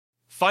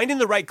Finding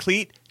the right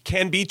cleat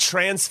can be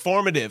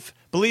transformative.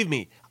 Believe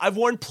me, I've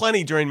worn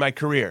plenty during my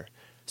career.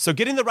 So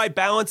getting the right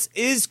balance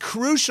is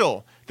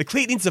crucial. The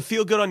cleat needs to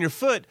feel good on your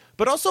foot,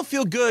 but also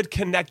feel good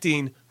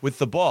connecting with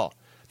the ball.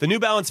 The New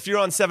Balance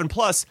Furon 7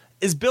 Plus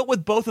is built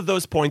with both of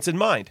those points in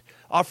mind,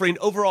 offering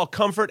overall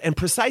comfort and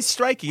precise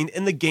striking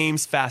in the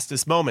game's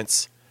fastest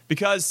moments.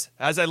 Because,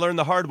 as I learned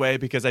the hard way,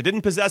 because I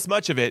didn't possess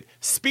much of it,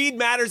 speed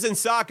matters in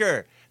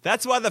soccer.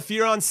 That's why the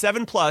Furon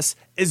 7 Plus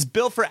is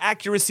built for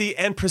accuracy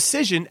and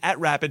precision at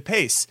rapid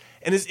pace,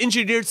 and is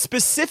engineered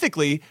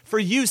specifically for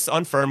use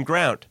on firm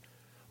ground.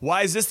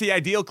 Why is this the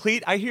ideal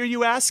cleat, I hear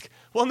you ask?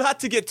 Well, not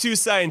to get too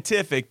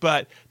scientific,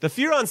 but the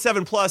Furon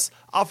 7 Plus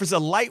offers a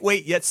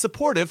lightweight yet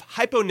supportive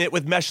hypo-knit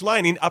with mesh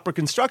lining upper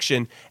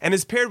construction and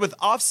is paired with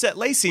offset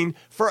lacing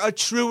for a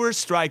truer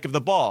strike of the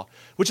ball,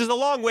 which is a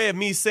long way of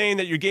me saying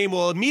that your game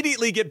will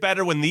immediately get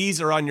better when these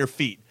are on your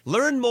feet.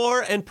 Learn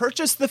more and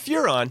purchase the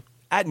Furon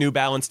at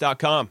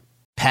newbalance.com.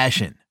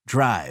 Passion,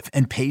 drive,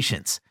 and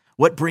patience.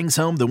 What brings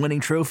home the winning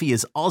trophy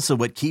is also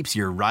what keeps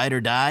your ride or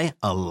die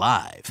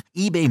alive.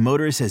 eBay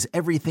Motors has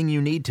everything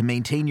you need to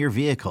maintain your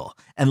vehicle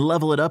and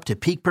level it up to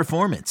peak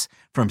performance,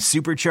 from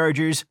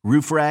superchargers,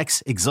 roof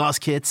racks,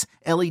 exhaust kits,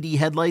 LED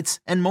headlights,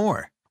 and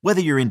more.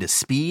 Whether you're into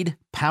speed,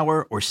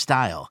 power, or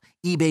style,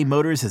 eBay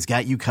Motors has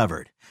got you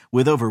covered.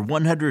 With over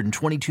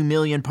 122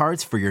 million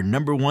parts for your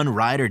number one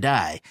ride or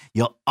die,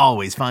 you'll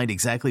always find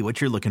exactly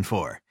what you're looking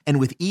for. And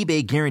with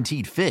eBay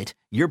Guaranteed Fit,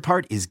 your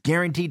part is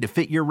guaranteed to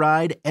fit your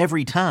ride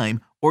every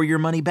time or your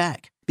money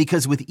back.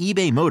 Because with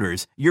eBay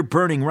Motors, you're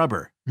burning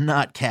rubber,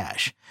 not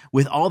cash.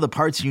 With all the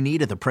parts you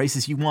need at the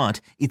prices you want,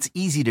 it's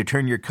easy to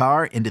turn your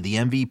car into the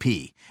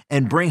MVP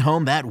and bring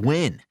home that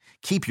win.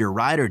 Keep your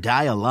ride or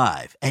die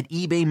alive at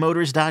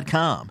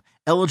ebaymotors.com.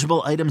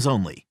 Eligible items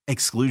only.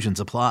 Exclusions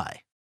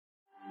apply.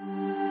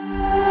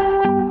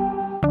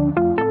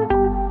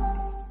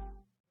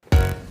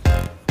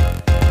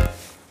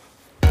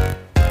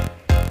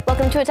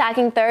 Welcome to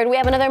Attacking Third. We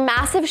have another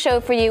massive show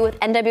for you with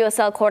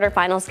NWSL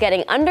quarterfinals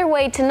getting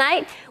underway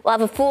tonight. We'll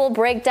have a full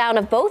breakdown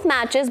of both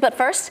matches, but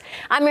first,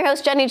 I'm your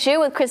host Jenny Chu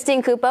with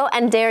Christine Cupo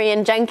and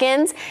Darian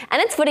Jenkins,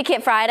 and it's Footy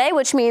Kit Friday,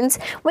 which means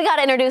we got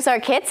to introduce our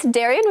kits.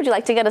 Darian, would you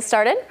like to get us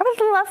started? I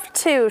would love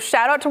to.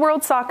 Shout out to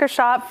World Soccer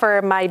Shop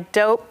for my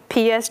dope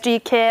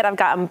PSG kit. I've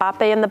got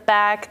Mbappe in the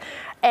back.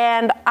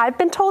 And I've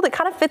been told it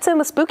kind of fits in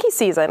with spooky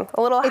season.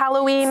 A little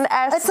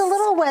Halloween-esque. It's a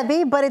little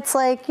webby, but it's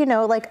like, you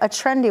know, like a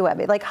trendy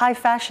webby, like high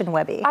fashion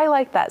webby. I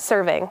like that,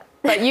 serving.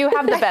 But you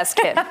have the best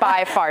kit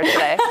by far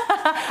today.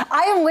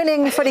 I am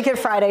winning Footy Kit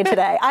Friday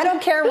today. I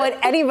don't care what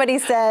anybody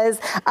says.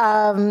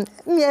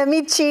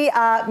 Amici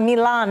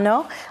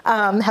Milano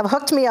have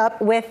hooked me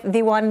up with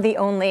the one, the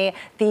only,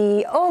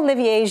 the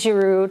Olivier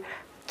Giroud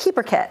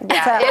keeper kit.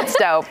 Yeah, so it's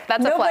dope.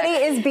 That's a nobody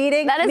is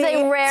beating That is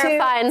me a rare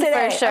find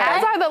today. for sure.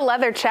 As are the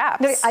leather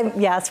chaps.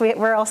 Yes,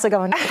 we're also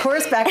going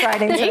horseback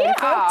riding today,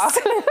 folks.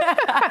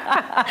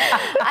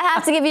 I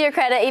have to give you your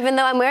credit, even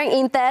though I'm wearing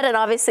Inter, and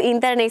obviously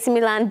Inter and AC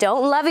Milan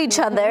don't love each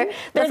other.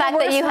 The fact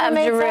that you have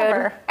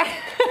Giroud,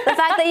 the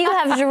fact that you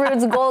have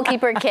Giroud's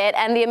goalkeeper kit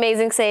and the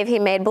amazing save he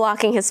made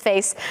blocking his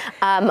face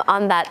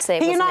on that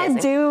save. You and I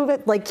do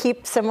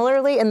keep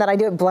similarly in that I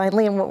do it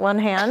blindly in one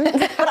hand,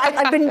 but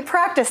I've been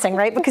practicing,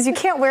 right? Because you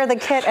can't wear the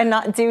kit and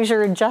not do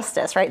Giroud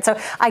justice, right? So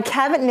I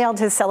haven't nailed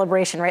his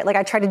celebration, right? Like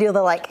I try to do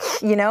the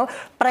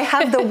but I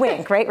have the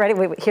wink, right? Ready?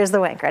 Wait, here's the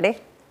wink. Ready?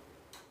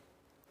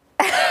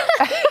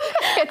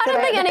 I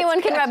don't think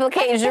anyone can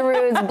replicate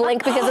Giroud's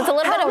blink because it's a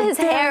little bit of his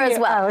hair as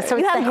well. Oh, so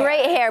you have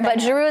great hair, but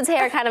Giroud's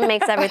hair kind of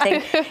makes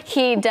everything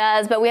he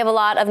does. But we have a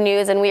lot of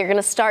news, and we are going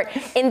to start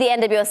in the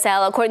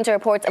NWSL. According to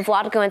reports,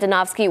 Vlatko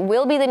Andonovski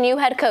will be the new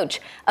head coach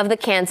of the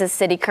Kansas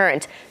City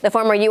Current. The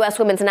former U.S.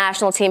 women's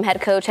national team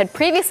head coach had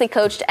previously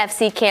coached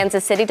FC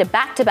Kansas City to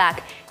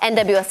back-to-back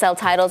NWSL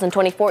titles in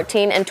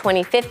 2014 and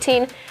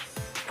 2015.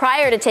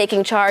 Prior to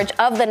taking charge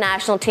of the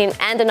national team,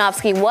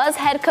 Andonovski was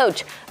head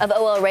coach of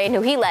OL Reign,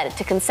 who he led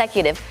to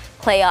consecutive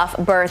playoff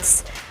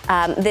berths.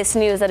 This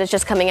news that is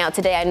just coming out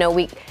today, I know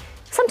we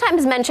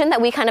sometimes mention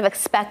that we kind of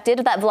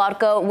expected that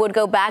Vlatko would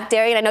go back.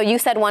 Darian, I know you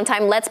said one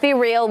time, let's be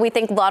real, we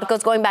think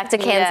Vlatko's going back to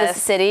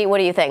Kansas City. What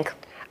do you think?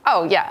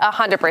 Oh, yeah,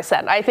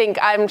 100%. I think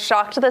I'm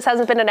shocked this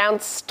hasn't been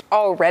announced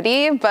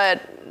already,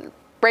 but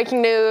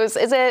breaking news,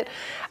 is it?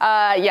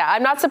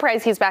 I'm not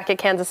surprised he's back at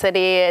Kansas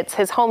City. It's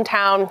his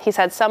hometown. He's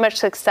had so much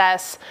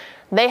success.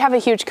 They have a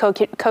huge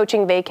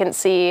coaching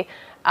vacancy,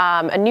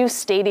 a new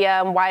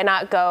stadium. Why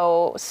not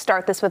go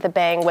start this with a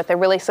bang with a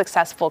really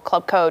successful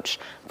club coach,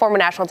 former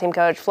national team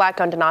coach,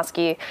 Vlatko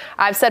Andonovski.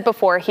 I've said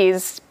before,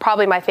 he's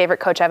probably my favorite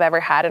coach I've ever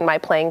had in my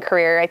playing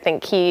career. I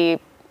think he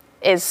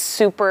is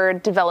super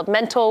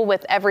developmental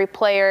with every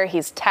player.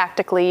 He's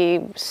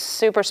tactically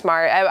super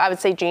smart. I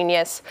would say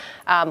genius.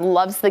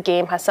 Loves the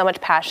game, has so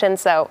much passion.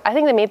 So I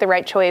think they made the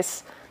right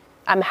choice.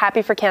 I'm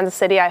happy for Kansas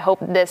City. I hope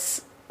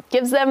this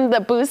gives them the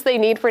boost they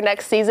need for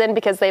next season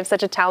because they have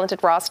such a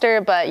talented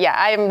roster. But yeah,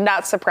 I am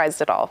not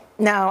surprised at all.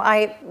 No,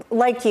 I,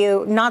 like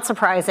you, not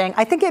surprising.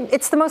 I think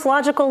it's the most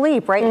logical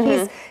leap, right?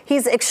 Mm-hmm.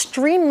 He's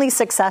extremely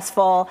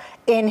successful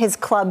in his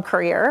club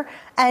career,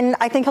 and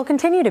I think he'll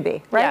continue to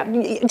be, right?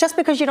 Yeah. Just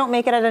because you don't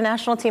make it at a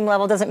national team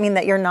level doesn't mean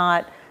that you're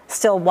not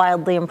still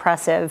wildly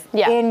impressive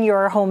in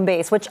your home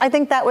base, which I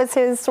think that was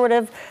his sort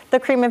of the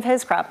cream of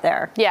his crop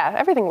there. Yeah,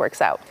 everything works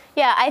out.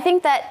 Yeah, I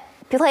think that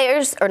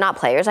players, or not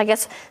players, I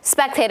guess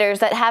spectators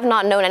that have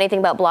not known anything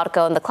about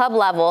Vlatko on the club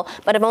level,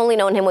 but have only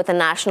known him with the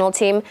national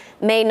team,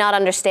 may not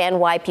understand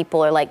why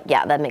people are like,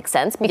 yeah, that makes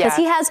sense. Because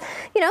he has,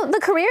 the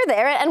career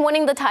there and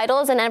winning the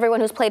titles, and everyone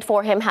who's played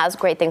for him has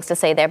great things to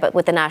say there. But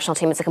with the national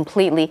team, it's a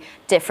completely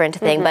different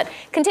thing. Mm-hmm. But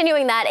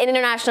continuing that, in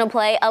international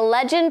play, a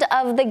legend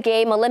of the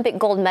game, Olympic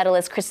gold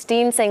medalist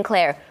Christine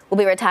Sinclair, will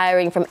be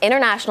retiring from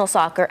international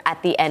soccer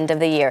at the end of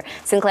the year.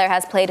 Sinclair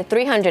has played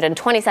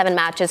 327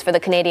 matches for the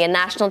Canadian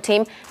national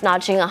team,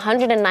 notching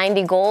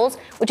 190 goals,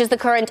 which is the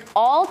current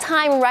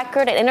all-time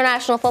record in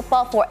international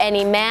football for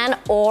any man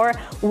or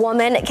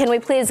woman. Can we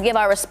please give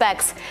our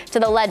respects to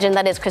the legend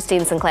that is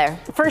Christine Sinclair?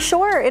 For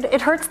sure. It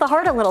hurts the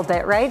heart a little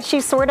bit, right?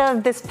 She's sort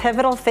of this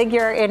pivotal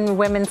figure in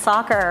women's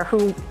soccer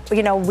who,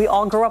 we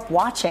all grew up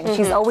watching. Mm-hmm.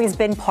 She's always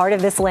been part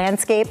of this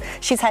landscape.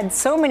 She's had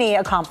so many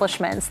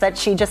accomplishments that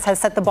she just has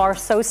set the bar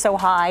so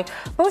high,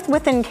 both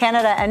within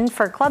Canada and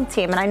for club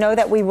team. And I know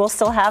that we will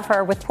still have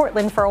her with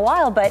Portland for a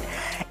while, but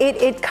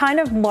it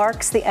kind of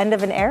marks the end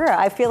of an era.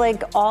 I feel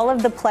like all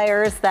of the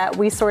players that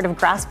we sort of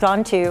grasped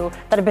onto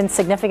that have been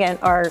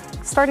significant are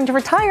starting to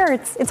retire.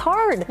 It's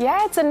hard.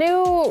 Yeah,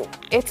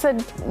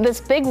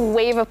 this big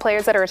wave of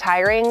players that are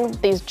retiring,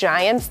 these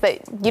giants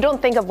that you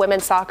don't think of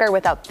women's soccer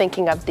without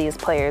thinking of these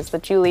players, the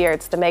Julie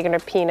Ertz, the Megan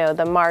Rapinoe,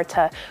 the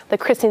Marta, the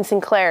Christine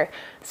Sinclair.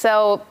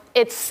 So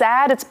it's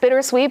sad, it's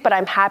bittersweet, but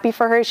I'm happy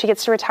for her. She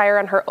gets to retire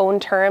on her own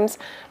terms,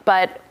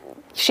 but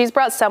she's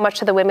brought so much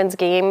to the women's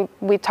game.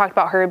 We talked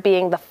about her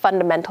being the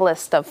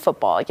fundamentalist of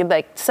football.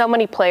 Like so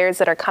many players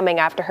that are coming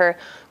after her,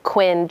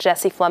 Quinn,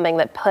 Jessie Fleming,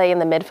 that play in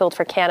the midfield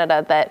for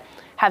Canada that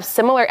have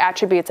similar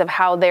attributes of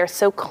how they're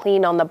so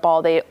clean on the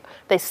ball. They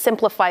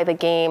simplify the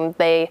game,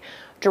 they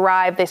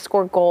drive, they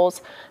score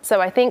goals.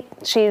 So I think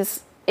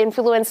she's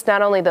influenced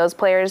not only those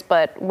players,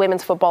 but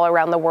women's football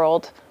around the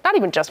world. Not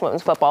even just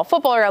women's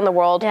football around the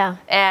world. Yeah.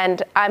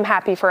 And I'm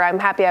happy for her. I'm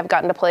happy I've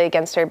gotten to play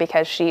against her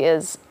because she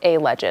is a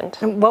legend.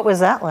 What was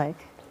that like?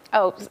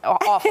 Oh,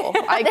 awful.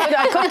 I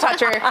couldn't touch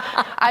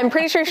her. I'm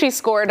pretty sure she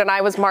scored and I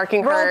was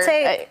marking her. Roll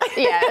tape.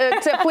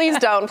 Please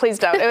don't.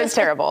 It was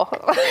terrible.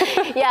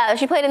 Yeah,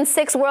 she played in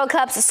 6 World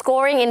Cups,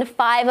 scoring in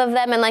 5 of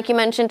them. And like you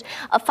mentioned,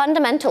 a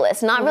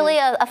fundamentalist, not really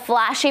a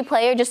flashy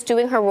player, just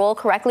doing her role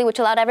correctly, which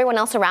allowed everyone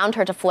else around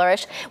her to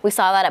flourish. We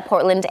saw that at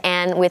Portland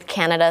and with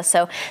Canada.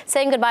 So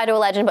saying goodbye to a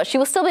legend, but she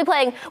will still be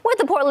playing with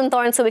the Portland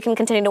Thorns, so we can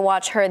continue to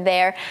watch her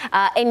there.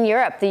 In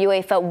Europe, the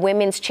UEFA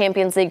Women's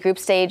Champions League group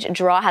stage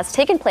draw has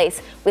taken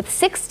place with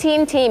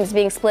 16 teams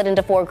being split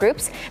into 4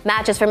 groups.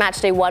 Matches for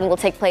match day 1 will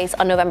take place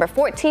on November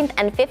 14th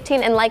and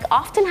 15th. And like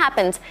often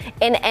happens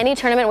in any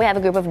tournament, we have a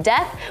group of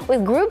death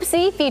with Group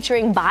C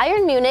featuring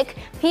Bayern Munich,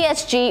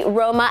 PSG,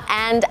 Roma,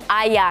 and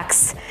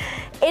Ajax.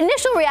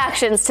 Initial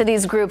reactions to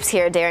these groups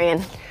here,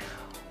 Darian.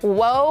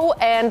 Woe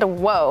and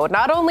woe.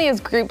 Not only is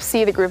Group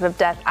C the group of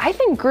death, I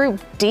think Group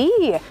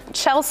D,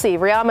 Chelsea,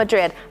 Real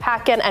Madrid,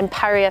 Häcken, and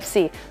Paris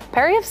FC.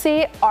 Paris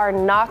FC are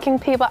knocking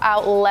people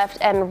out left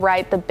and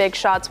right, the big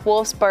shots,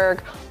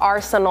 Wolfsburg,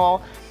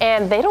 Arsenal,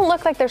 and they don't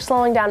look like they're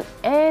slowing down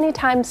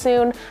anytime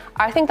soon.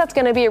 I think that's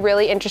going to be a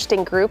really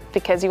interesting group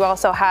because you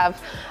also have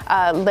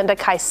Linda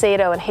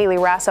Caicedo and Haley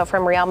Rasso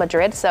from Real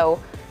Madrid,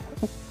 so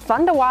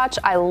fun to watch.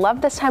 I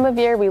love this time of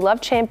year. We love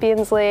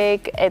Champions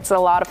League. It's a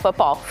lot of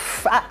football.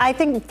 I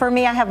think for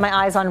me, I have my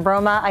eyes on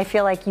Roma. I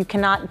feel like you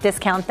cannot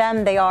discount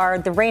them. They are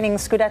the reigning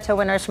Scudetto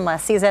winners from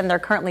last season. They're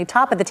currently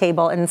top of the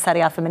table in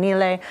Serie A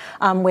Femminile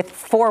with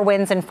 4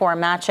 wins in 4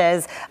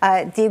 matches.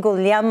 Diego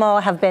Guglielmo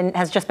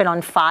has just been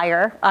on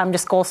fire,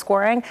 just goal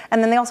scoring.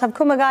 And then they also have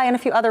Kumagai and a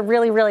few other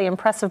really, really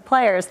impressive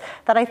players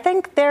that I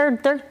think they're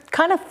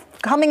kind of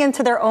coming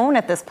into their own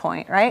at this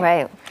point, right?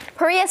 Right.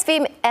 Paris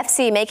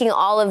FC making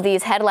all of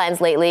these headlines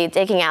lately,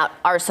 taking out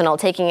Arsenal,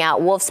 taking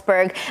out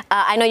Wolfsburg.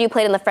 I know you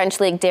played in the French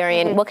league,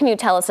 Darian. Mm-hmm. What can you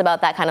tell us about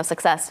that kind of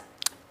success?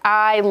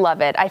 I love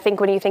it. I think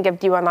when you think of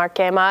Diwan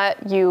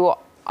Arkema, you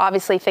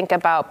obviously think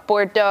about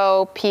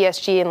Bordeaux,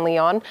 PSG, and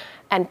Lyon.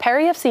 And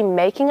Paris FC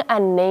making a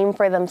name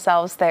for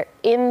themselves. They're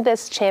in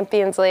this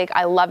Champions League.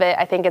 I love it.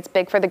 I think it's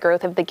big for the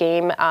growth of the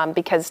game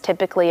because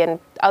typically in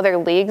other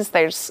leagues,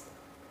 there's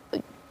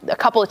a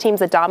couple of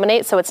teams that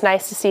dominate, so it's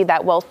nice to see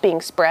that wealth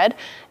being spread,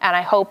 and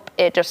I hope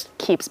it just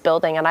keeps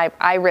building, and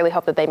I really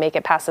hope that they make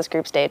it past this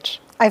group stage.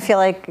 I feel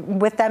like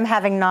with them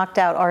having knocked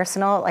out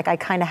Arsenal, like I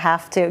kind of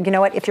have to, you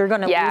know what, if you're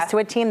going to lose to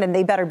a team, then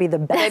they better be the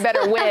best. They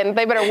better win.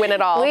 They better win it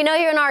all. We know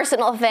you're an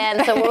Arsenal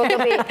fan, so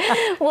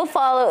we'll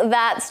follow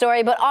that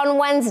story. But on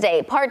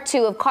Wednesday, part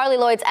 2 of Carly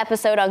Lloyd's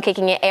episode on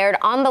Kicking It aired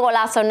on the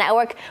Golazo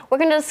Network. We're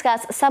going to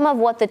discuss some of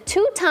what the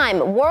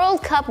 2-time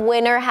World Cup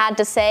winner had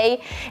to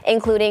say,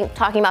 including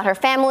talking about her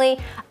family,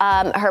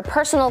 her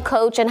personal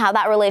coach, and how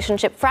that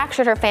relationship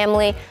fractured her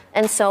family,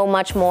 and so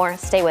much more.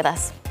 Stay with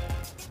us.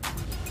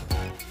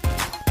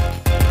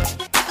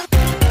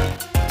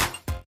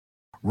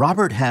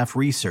 Robert Half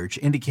research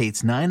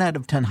indicates 9 out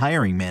of 10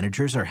 hiring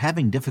managers are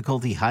having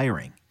difficulty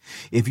hiring.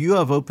 If you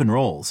have open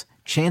roles,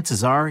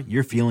 chances are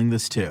you're feeling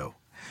this too.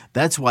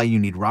 That's why you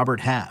need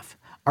Robert Half.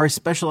 Our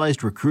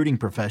specialized recruiting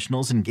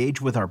professionals engage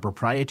with our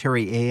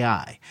proprietary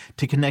AI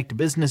to connect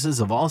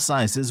businesses of all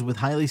sizes with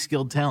highly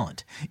skilled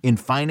talent in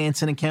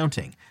finance and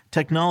accounting,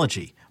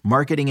 technology,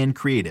 marketing and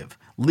creative,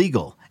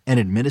 legal, and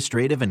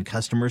administrative and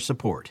customer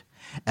support.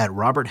 At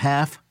Robert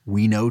Half,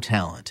 we know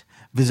talent.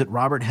 Visit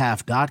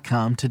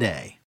roberthalf.com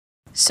today.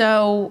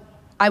 So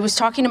I was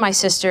talking to my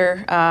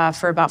sister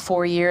for about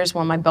 4 years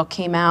when my book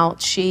came out.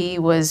 She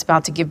was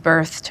about to give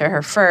birth to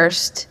her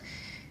first,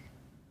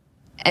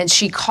 and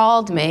she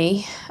called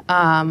me.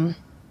 Sorry.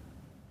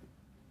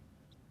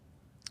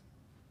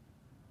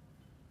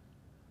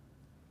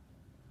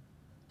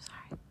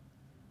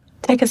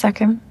 Take a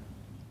second.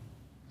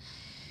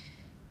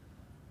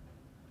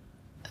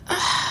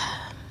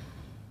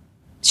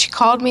 She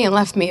called me and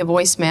left me a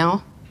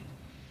voicemail.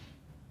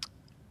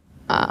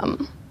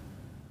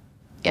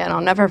 Yeah, and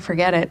I'll never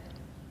forget it.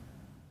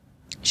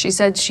 She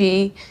said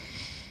she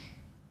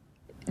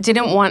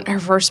didn't want her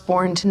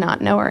firstborn to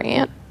not know her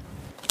aunt.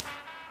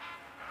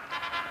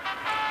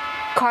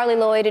 Carly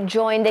Lloyd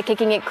joined the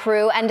Kicking It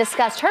crew and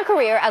discussed her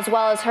career as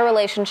well as her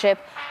relationship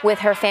with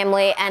her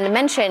family, and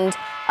mentioned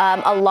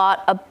a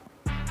lot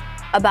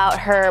about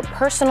her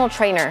personal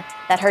trainer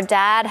that her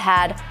dad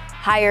had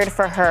hired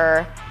for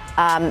her,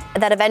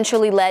 that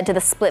eventually led to the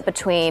split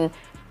between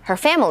her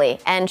family,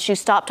 and she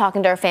stopped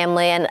talking to her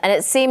family, and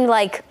it seemed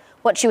like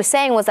what she was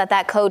saying was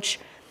that coach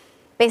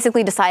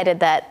basically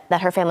decided that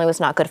her family was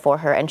not good for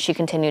her, and she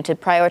continued to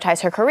prioritize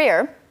her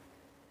career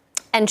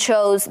and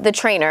chose the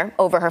trainer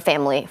over her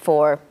family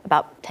for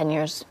about 10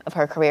 years of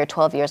her career,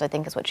 12 years, I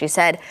think is what she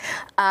said.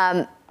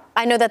 I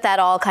know that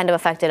all kind of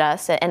affected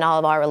us and all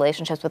of our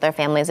relationships with our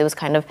families. It was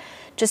kind of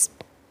just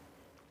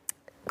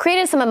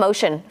created some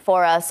emotion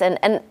for us,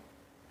 and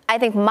I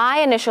think my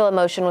initial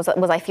emotion was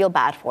I feel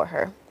bad for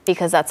her,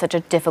 because that's such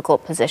a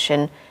difficult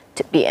position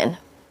to be in.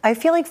 I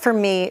feel like for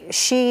me,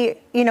 she,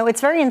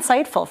 it's very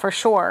insightful for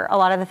sure, a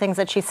lot of the things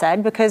that she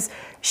said, because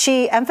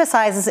she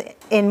emphasizes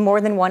in more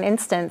than one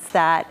instance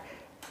that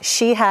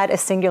she had a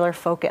singular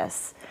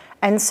focus.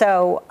 And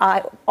so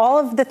all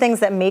of the things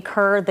that make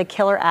her the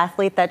killer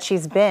athlete that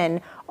she's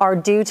been are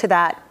due to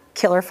that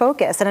killer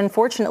focus. And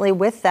unfortunately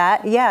with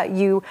that,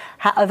 you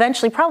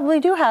eventually probably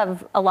do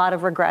have a lot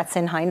of regrets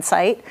in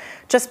hindsight,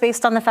 just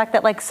based on the fact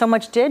that so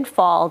much did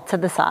fall to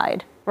the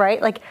side.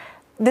 Right? Like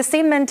the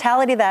same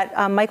mentality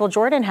that Michael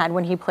Jordan had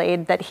when he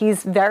played, that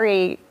he's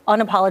very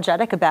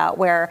unapologetic about,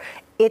 where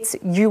it's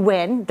you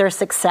win, there's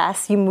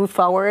success, you move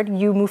forward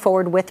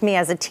with me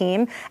as a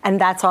team, and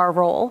that's our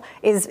role,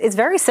 is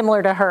very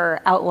similar to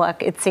her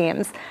outlook, it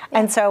seems. Yeah.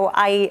 And so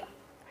I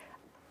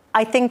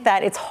think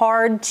that it's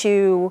hard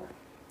to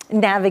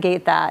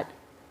navigate that,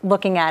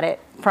 looking at it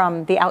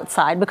from the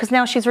outside, because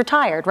now she's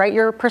retired, right?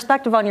 Your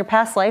perspective on your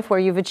past life, where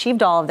you've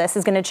achieved all of this,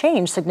 is going to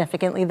change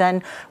significantly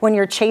than when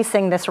you're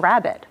chasing this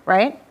rabbit,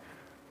 right?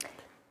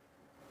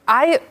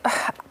 I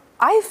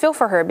feel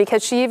for her,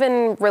 because she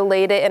even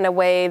related in a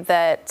way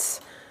that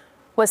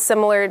was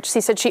similar.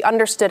 She said she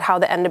understood how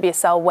the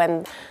NWSL,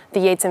 when the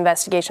Yates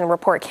investigation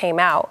report came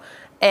out,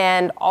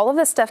 and all of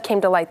this stuff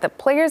came to light that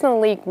players in the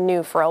league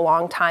knew for a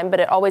long time, but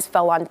it always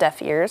fell on deaf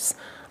ears.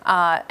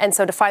 And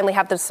so to finally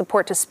have the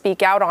support to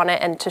speak out on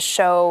it and to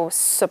show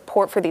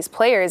support for these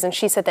players, and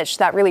she said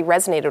that really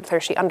resonated with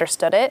her. She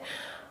understood it.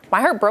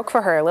 My heart broke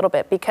for her a little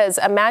bit, because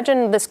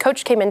imagine this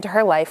coach came into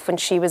her life when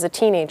she was a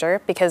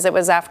teenager, because it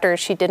was after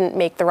she didn't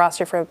make the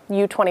roster for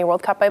U20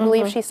 World Cup, I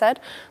believe she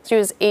said. She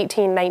was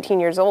 18, 19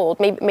 years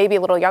old, maybe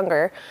a little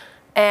younger.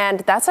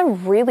 And that's a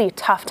really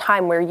tough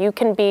time where you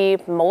can be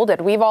molded.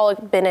 We've all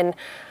been in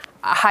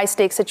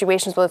high-stakes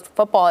situations with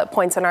football at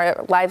points in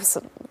our lives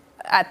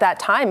at that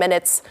time,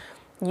 and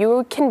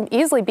you can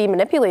easily be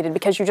manipulated,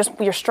 because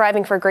you're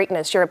striving for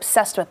greatness, you're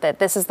obsessed with it,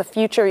 this is the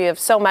future, you have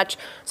so much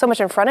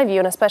in front of you,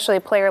 and especially a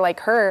player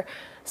like her,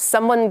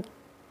 someone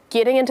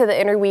getting into the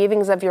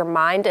interweavings of your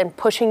mind and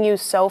pushing you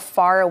so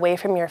far away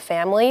from your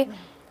family.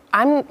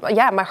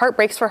 My heart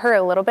breaks for her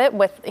a little bit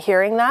with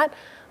hearing that,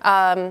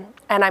 and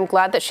I'm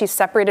glad that she's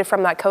separated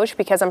from that coach,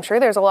 because I'm sure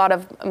there's a lot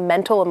of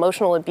mental,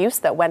 emotional abuse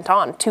that went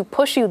on. To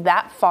push you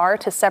that far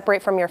to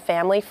separate from your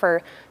family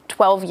for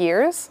 12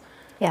 years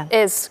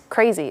is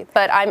crazy.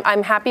 But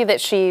I'm happy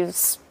that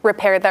she's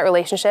repaired that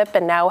relationship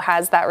and now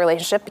has that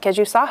relationship, because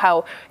you saw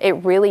how it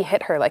really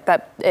hit her, like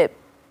that. It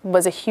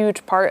was a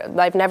huge part.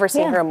 I've never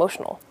seen her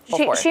emotional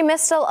before. She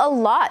missed a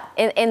lot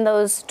in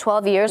those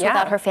 12 years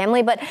without her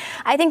family. But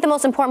I think the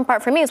most important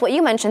part for me is what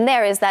you mentioned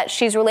there, is that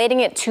she's relating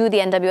it to the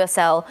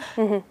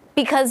NWSL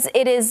because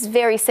it is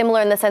very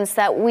similar in the sense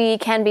that we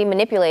can be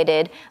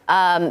manipulated.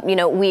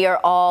 We are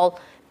all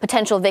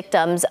potential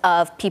victims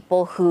of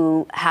people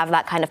who have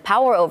that kind of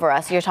power over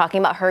us. You're talking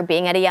about her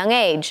being at a young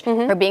age,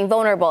 her being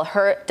vulnerable,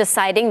 her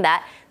deciding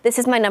that this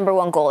is my number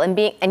one goal,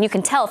 and you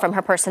can tell from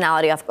her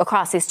personality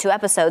across these 2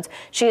 episodes,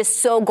 she is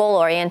so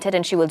goal-oriented,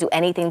 and she will do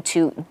anything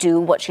to do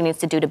what she needs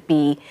to do to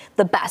be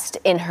the best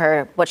in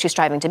what she's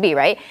striving to be,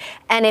 right?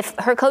 And if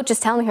her coach is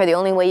telling her the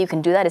only way you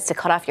can do that is to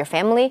cut off your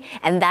family,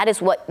 and that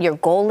is what your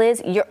goal is,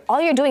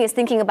 all you're doing is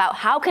thinking about,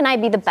 how can I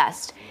be the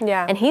best?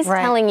 Yeah. And he's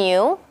telling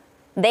you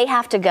they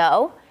have to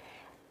go.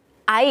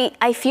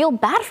 I feel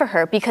bad for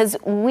her, because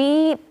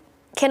we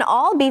can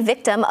all be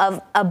victim of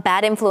a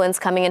bad influence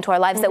coming into our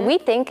lives that we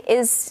think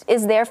is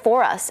there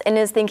for us and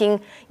is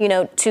thinking,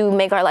 to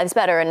make our lives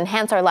better and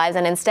enhance our lives,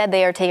 and instead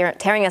they are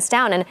tearing us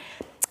down and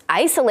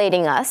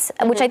isolating us,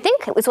 which I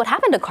think is what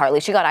happened to Carly.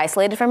 She got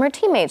isolated from her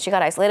teammates, she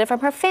got isolated from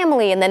her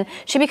family, and then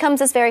she becomes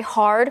this very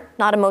hard,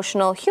 not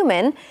emotional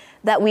human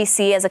that we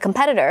see as a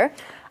competitor.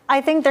 I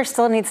think there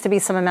still needs to be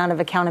some amount of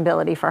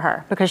accountability for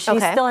her, because she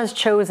still has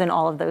chosen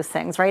all of those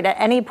things, right? At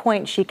any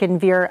point, she can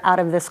veer out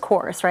of this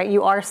course, right?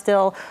 You are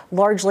still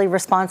largely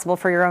responsible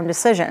for your own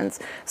decisions.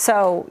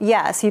 So,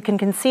 yes, you can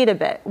concede a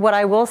bit. What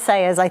I will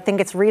say is I think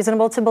it's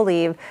reasonable to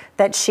believe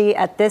that she,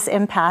 at this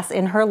impasse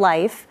in her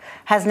life,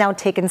 has now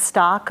taken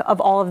stock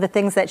of all of the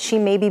things that she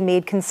maybe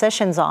made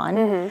concessions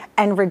on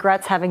and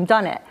regrets having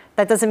done it.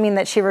 That doesn't mean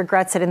that she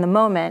regrets it in the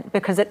moment,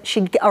 because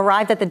she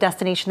arrived at the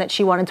destination that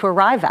she wanted to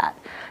arrive at.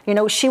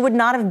 She would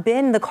not have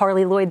been the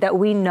Carly Lloyd that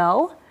we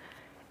know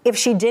if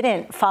she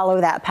didn't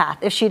follow that path,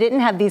 if she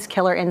didn't have these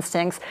killer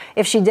instincts,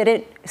 if she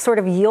didn't sort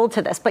of yield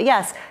to this. But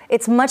yes,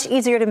 it's much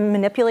easier to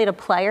manipulate a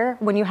player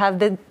when you have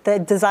the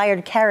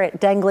desired carrot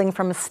dangling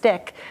from a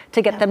stick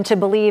to get them to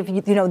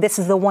believe, this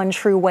is the one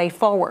true way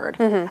forward.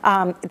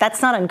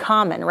 That's not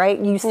uncommon, right?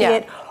 You see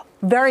it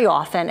very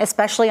often,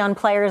 especially on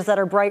players that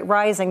are bright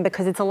rising,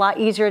 because it's a lot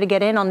easier to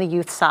get in on the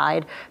youth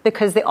side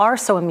because they are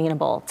so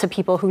amenable to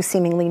people who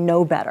seemingly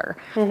know better.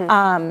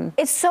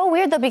 It's so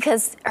weird, though,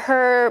 because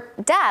her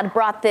dad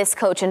brought this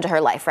coach into her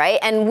life, right?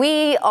 And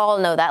we all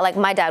know that. Like,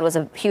 my dad was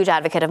a huge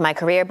advocate of my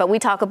career, but we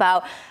talk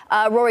about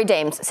Rory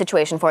Dame's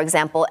situation, for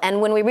example.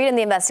 And when we read in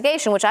the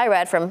investigation, which I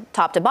read from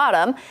top to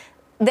bottom,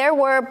 there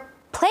were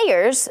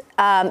players,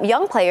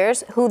 young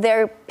players, who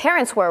their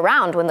parents were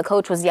around when the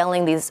coach was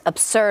yelling these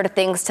absurd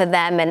things to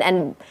them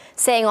and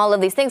saying all of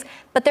these things.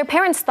 But their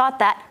parents thought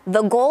that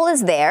the goal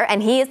is there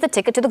and he is the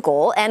ticket to the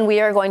goal, and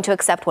we are going to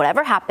accept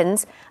whatever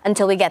happens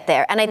until we get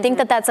there. And I think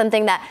that that's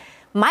something that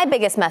my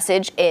biggest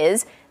message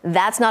is,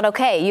 that's not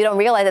okay. You don't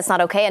realize it's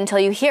not okay until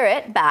you hear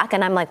it back.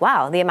 And I'm like,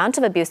 wow, the amount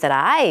of abuse that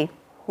I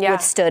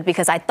withstood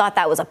because I thought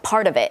that was a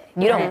part of it.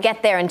 You don't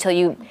get there until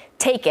you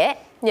take it.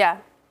 Yeah.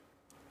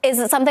 Is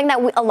it something that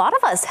a lot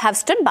of us have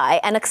stood by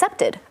and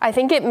accepted? I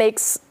think it made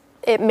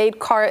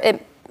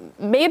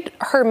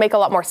her make a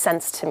lot more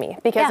sense to me,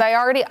 because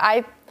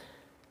I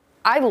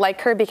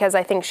like her because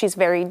I think she's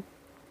very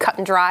cut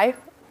and dry,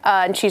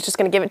 and she's just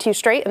going to give it to you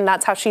straight, and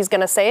that's how she's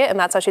going to say it, and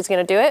that's how she's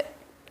going to do it.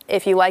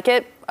 If you like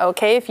it,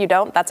 okay. If you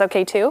don't, that's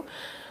okay too.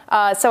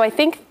 So I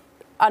think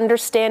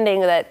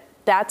understanding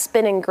that's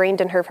been ingrained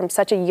in her from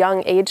such a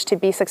young age to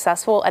be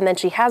successful, and then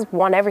she has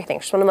won everything.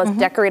 She's one of the most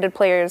decorated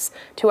players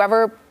to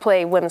ever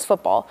play women's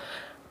football.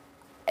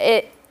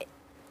 It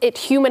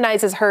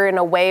humanizes her in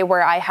a way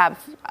where I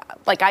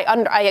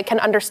can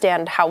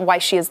understand why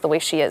she is the way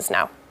she is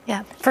now.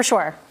 Yeah, for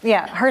sure.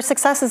 Yeah, her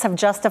successes have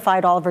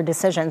justified all of her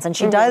decisions, and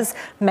she does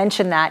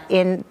mention that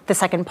in the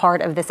second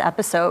part of this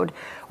episode,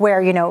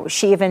 where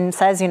she even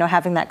says,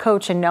 having that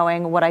coach and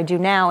knowing what I do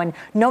now, and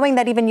knowing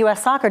that even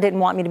U.S. Soccer didn't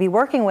want me to be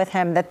working with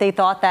him, that they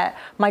thought that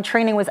my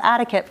training was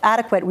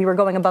adequate, we were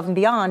going above and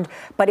beyond,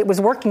 but it was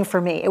working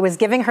for me. It was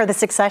giving her the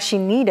success she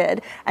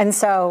needed, and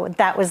so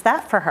that was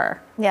that for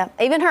her. Yeah,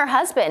 even her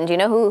husband,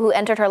 who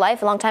entered her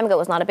life a long time ago,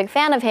 was not a big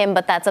fan of him,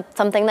 but that's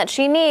something that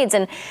she needs.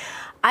 And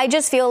I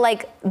just feel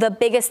like the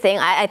biggest thing,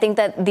 I think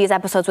that these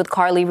episodes with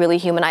Carly really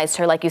humanized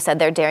her, like you said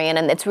there, Darian,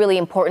 and it's really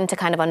important to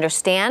kind of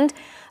understand,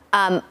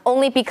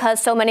 only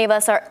because so many of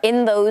us are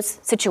in those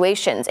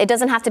situations. It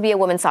doesn't have to be a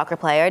women's soccer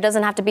player. It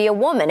doesn't have to be a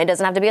woman. It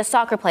doesn't have to be a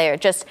soccer player.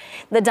 Just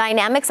the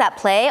dynamics at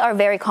play are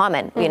very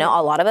common.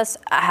 A lot of us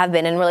have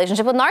been in a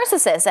relationship with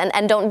narcissists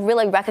and don't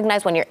really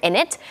recognize when you're in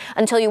it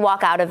until you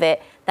walk out of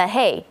it that,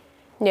 hey,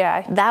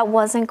 that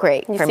wasn't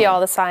great for me. You see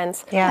all the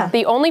signs. Yeah.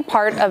 The only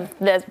part of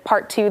the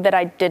part 2 that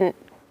I didn't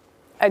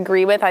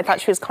agree with, I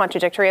thought she was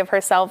contradictory of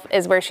herself,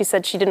 is where she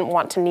said she didn't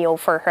want to kneel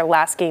for her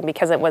last game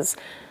because it was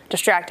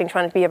distracting,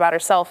 trying to be about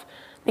herself.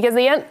 Because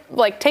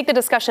take the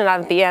discussion out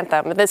of the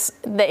anthem.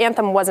 The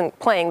anthem wasn't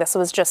playing. This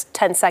was just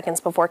 10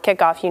 seconds before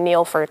kickoff. You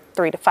kneel for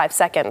 3 to 5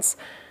 seconds.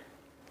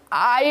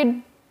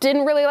 I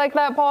didn't really like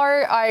that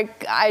part.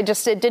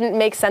 It didn't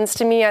make sense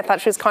to me. I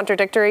thought she was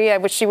contradictory. I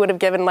wish she would have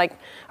given I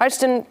just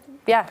didn't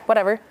yeah,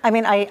 whatever. I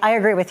mean, I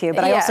agree with you,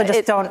 but I also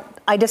just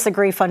I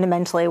disagree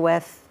fundamentally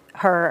with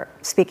her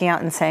speaking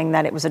out and saying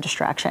that it was a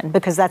distraction,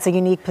 because that's a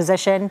unique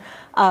position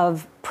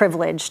of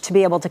privilege to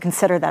be able to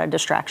consider that a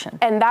distraction.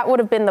 And that would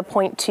have been the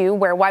point too,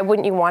 where why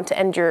wouldn't you want to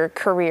end your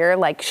career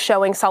like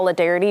showing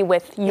solidarity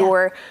with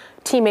your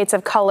teammates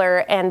of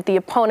color and the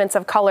opponents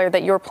of color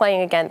that you're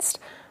playing against,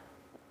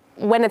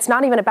 when it's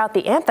not even about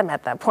the anthem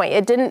at that point.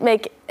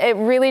 It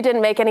really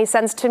didn't make any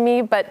sense to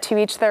me, but to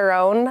each their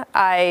own.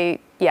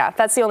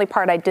 That's the only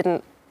part I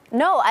didn't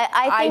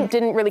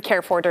really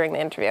care for during the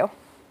interview.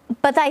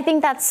 But I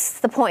think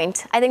that's the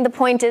point. I think the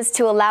point is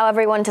to allow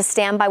everyone to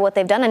stand by what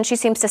they've done, and she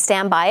seems to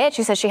stand by it.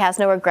 She says she has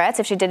no regrets.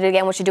 If she did it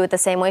again, would she do it the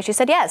same way? She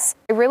said yes.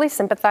 I really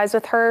sympathize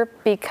with her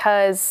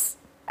because,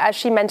 as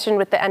she mentioned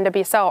with the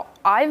NWSL,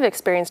 I've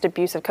experienced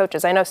abusive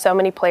coaches. I know so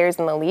many players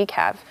in the league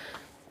have.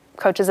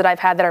 Coaches that I've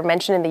had that are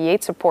mentioned in the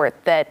Yates report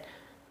that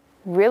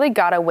really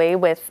got away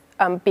with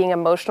being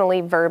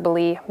emotionally,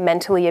 verbally,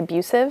 mentally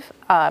abusive.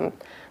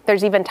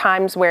 There's even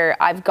times where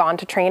I've gone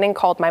to training,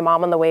 called my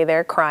mom on the way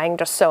there crying,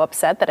 just so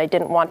upset that I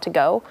didn't want to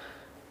go.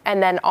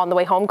 And then on the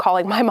way home,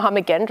 calling my mom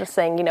again, just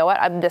saying, you know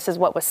what, this is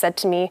what was said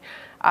to me.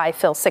 I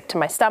feel sick to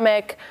my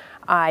stomach.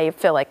 I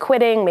feel like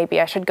quitting. Maybe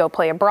I should go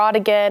play abroad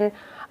again.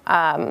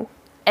 And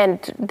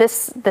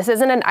this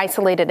isn't an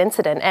isolated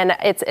incident. And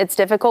it's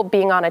difficult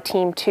being on a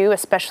team too,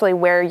 especially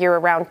where you're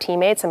around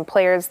teammates and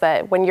players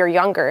that when you're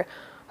younger,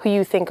 who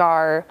you think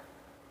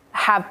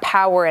have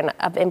power and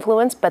of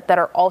influence, but that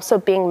are also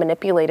being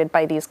manipulated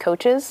by these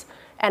coaches.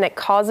 And it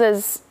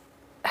causes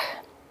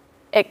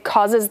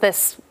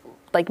this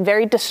like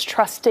very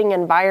distrusting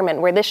environment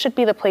where this should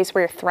be the place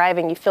where you're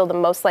thriving. You feel the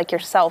most like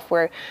yourself,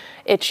 where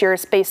it's your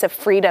space of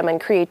freedom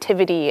and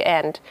creativity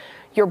and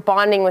you're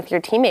bonding with your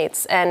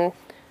teammates. And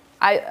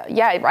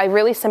I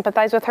really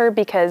sympathize with her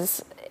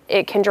because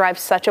it can drive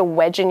such a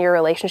wedge in your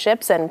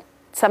relationships and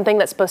something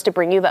that's supposed to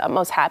bring you the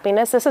utmost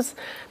happiness.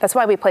 That's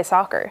why we play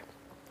soccer.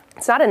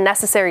 It's not a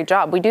necessary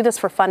job. We do this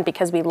for fun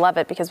because we love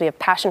it, because we have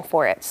passion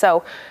for it.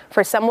 So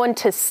for someone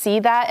to see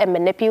that and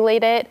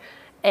manipulate it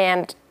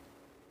and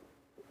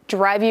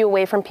drive you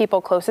away from people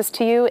closest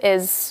to you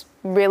is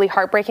really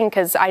heartbreaking,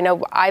 because I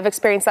know I've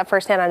experienced that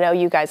firsthand. I know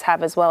you guys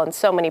have as well. And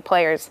so many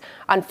players,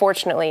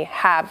 unfortunately,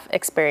 have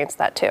experienced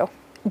that too.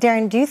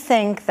 Darren, do you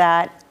think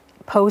that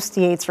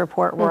post-Yates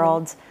report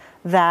world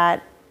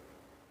that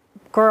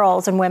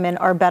girls and women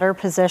are better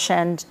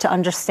positioned to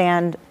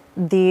understand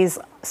these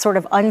sort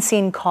of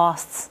unseen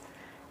costs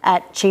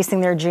at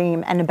chasing their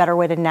dream and a better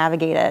way to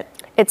navigate it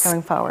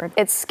going forward?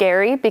 It's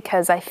scary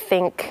because I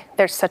think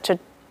there's such a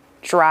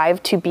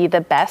drive to be the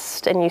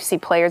best, and you see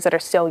players that are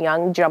still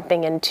young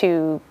jumping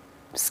into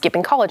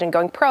skipping college and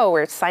going pro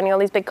or signing all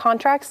these big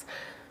contracts,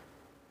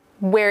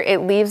 where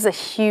it leaves a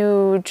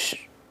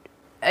huge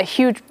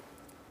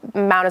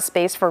amount of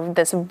space for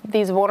this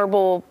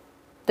vulnerable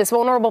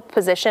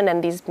position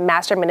and these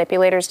master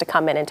manipulators to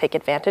come in and take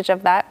advantage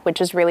of that,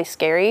 which is really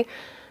scary.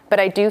 But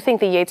I do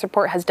think the Yates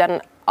report has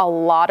done a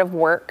lot of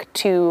work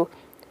to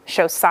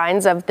show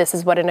signs of this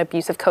is what an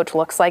abusive coach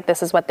looks like.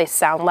 This is what they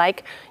sound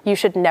like. You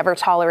should never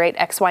tolerate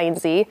X, Y, and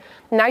Z.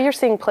 Now you're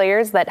seeing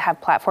players that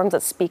have platforms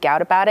that speak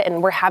out about it,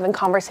 and we're having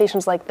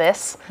conversations like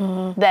this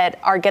that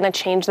are going to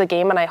change the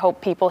game. And I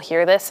hope people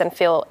hear this and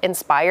feel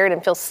inspired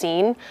and feel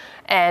seen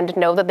and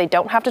know that they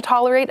don't have to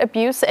tolerate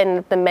abuse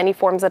in the many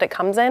forms that it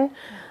comes in.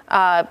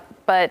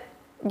 But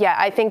yeah,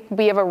 I think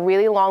we have a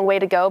really long way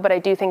to go, but I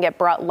do think it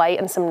brought light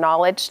and some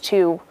knowledge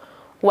to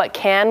what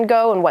can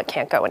go and what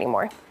can't go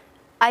anymore.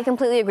 I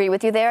completely agree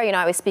with you there. You know,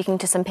 I was speaking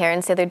to some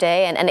parents the other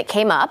day, and it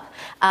came up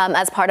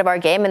as part of our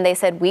game, and they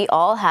said we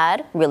all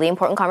had really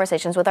important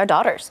conversations with our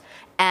daughters.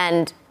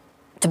 And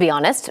to be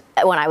honest,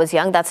 when I was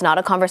young, that's not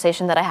a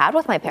conversation that I had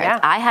with my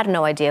parents. Yeah. I had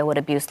no idea what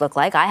abuse looked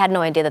like. I had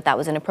no idea that that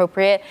was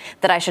inappropriate,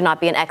 that I should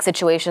not be in X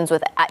situations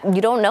with.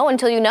 You don't know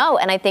until you know.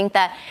 And I think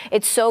that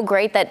it's so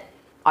great that,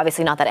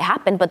 obviously not that it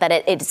happened, but that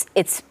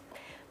it's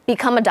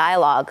become a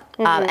dialogue,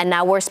 and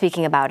now we're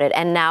speaking about it,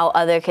 and now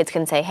other kids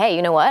can say, hey,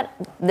 you know what,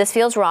 this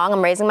feels wrong,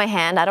 I'm raising my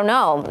hand, I don't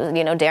know,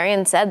 you know,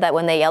 Darian said that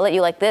when they yell at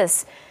you like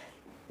this,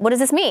 what does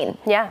this mean?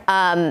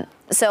 Yeah.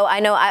 So I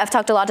know I've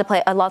talked to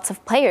lots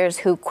of players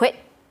who quit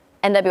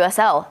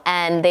NWSL,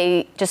 and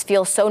they just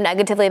feel so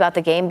negatively about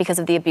the game because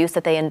of the abuse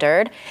that they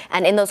endured.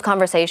 And in those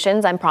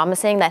conversations, I'm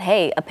promising that,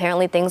 hey,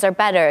 apparently things are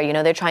better, you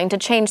know, they're trying to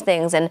change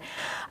things, and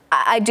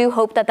I do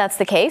hope that that's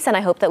the case, and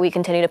I hope that we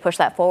continue to push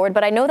that forward.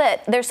 But I know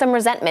that there's some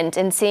resentment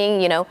in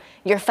seeing, you know,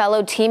 your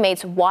fellow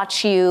teammates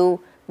watch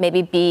you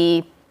maybe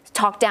be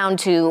talked down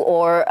to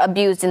or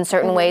abused in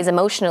certain ways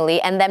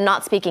emotionally, and them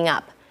not speaking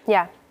up.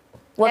 Yeah.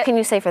 What can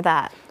you say for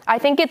that? I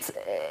think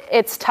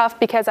it's tough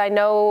because I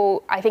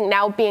think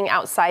now being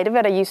outside of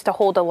it, I used to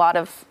hold a lot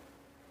of,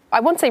 I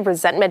won't say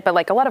resentment, but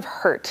like a lot of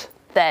hurt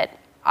that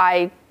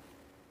I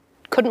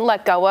couldn't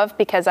let go of,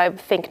 because I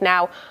think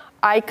now,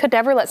 I could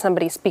never let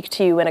somebody speak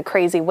to you in a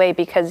crazy way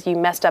because you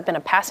messed up in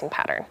a passing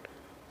pattern.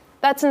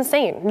 That's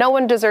insane. No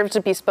one deserves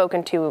to be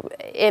spoken to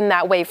in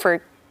that way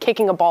for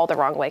kicking a ball the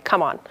wrong way.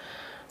 Come on.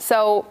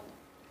 So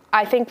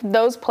I think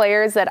those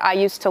players that I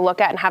used to look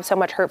at and have so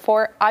much hurt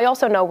for, I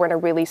also know we're in a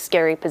really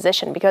scary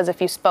position because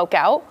if you spoke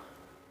out,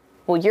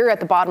 well, you're at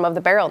the bottom of the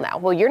barrel now.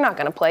 Well, you're not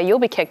going to play. You'll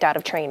be kicked out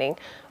of training.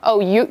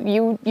 Oh,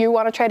 you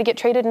want to try to get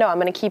traded? No, I'm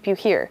going to keep you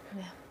here.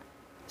 Yeah.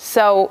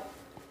 So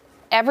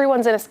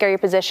everyone's in a scary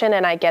position,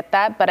 and I get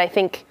that, but I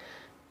think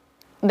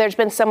there's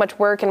been so much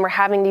work, and we're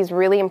having these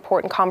really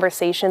important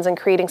conversations and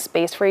creating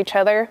space for each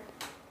other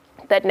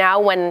that now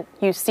when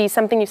you see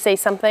something, you say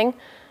something,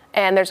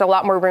 and there's a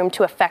lot more room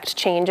to affect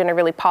change in a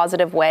really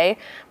positive way.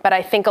 But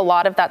I think a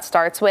lot of that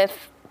starts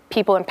with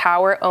people in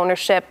power,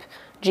 ownership,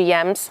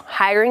 GMs,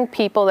 hiring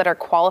people that are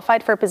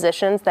qualified for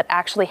positions that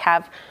actually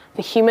have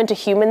the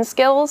human-to-human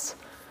skills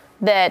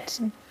that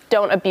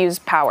don't abuse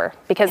power,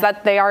 because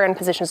that they are in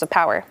positions of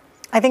power.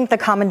 I think the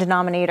common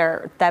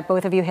denominator that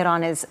both of you hit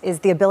on is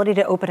the ability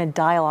to open a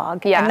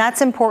dialogue. Yeah. And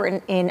that's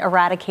important in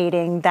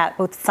eradicating that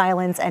both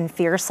silence and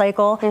fear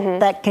cycle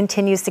that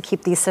continues to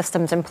keep these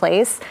systems in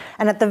place.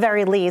 And at the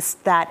very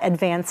least, that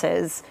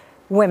advances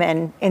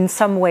women in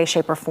some way,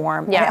 shape, or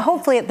form. Yeah. And it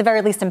hopefully, at the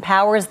very least,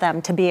 empowers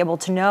them to be able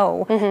to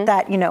know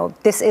that,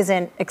 this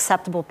isn't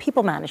acceptable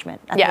people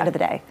management at the end of the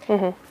day.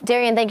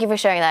 Darian, thank you for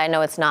sharing that. I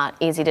know it's not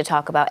easy to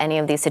talk about any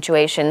of these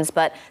situations,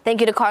 but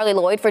thank you to Carly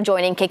Lloyd for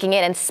joining, kicking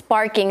it, and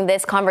sparking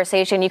this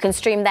conversation. You can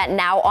stream that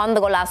now on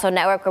the Golazo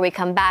Network. Where we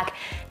come back,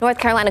 North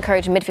Carolina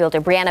Courage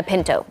midfielder Brianna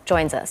Pinto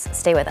joins us.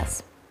 Stay with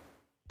us.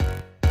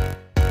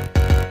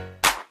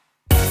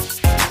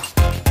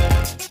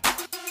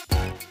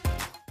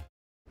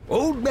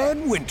 Old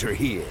Man Winter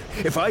here.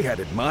 If I had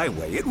it my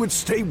way, it would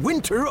stay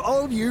winter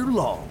all year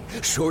long.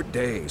 Short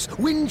days,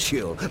 wind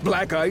chill,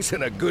 black ice,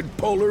 and a good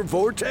polar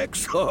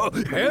vortex. Oh,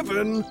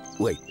 heaven.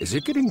 Wait, is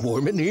it getting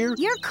warm in here?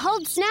 Your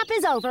cold snap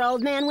is over,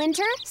 Old Man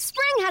Winter.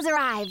 Spring has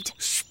arrived.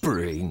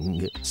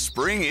 Spring.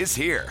 Spring is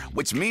here,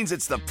 which means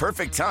it's the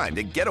perfect time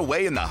to get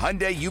away in the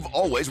Hyundai you've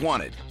always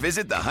wanted.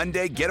 Visit the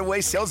Hyundai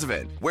Getaway Sales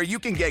Event, where you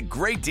can get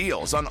great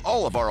deals on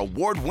all of our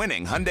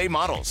award-winning Hyundai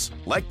models,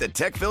 like the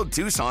tech-filled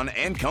Tucson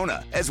and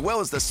Kona, as well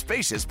as the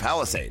spacious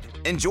Palisade.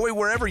 Enjoy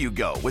wherever you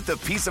go with the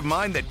peace of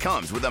mind that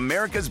comes with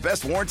America's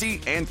best warranty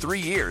and 3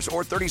 years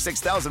or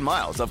 36,000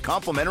 miles of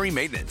complimentary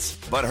maintenance.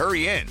 But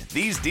hurry in,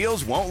 these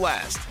deals won't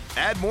last.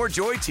 Add more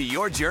joy to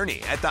your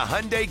journey at the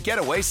Hyundai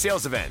Getaway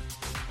Sales Event.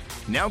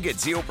 Now get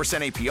 0%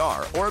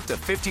 APR or up to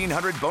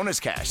 $1,500 bonus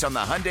cash on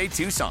the Hyundai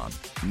Tucson.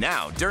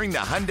 Now during the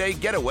Hyundai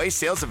Getaway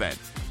Sales Event.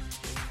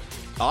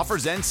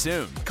 Offers end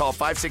soon. Call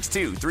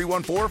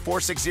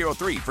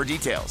 562-314-4603 for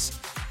details.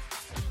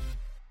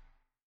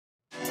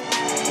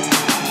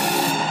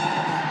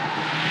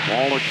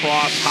 Ball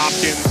across,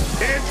 Hopkins.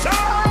 It's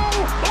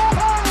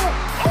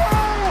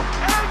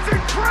that's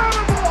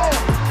incredible!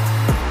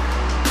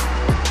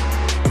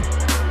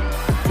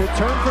 The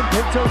turn from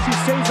Pinto, she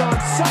stays on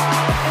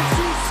side, and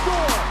she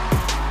scores!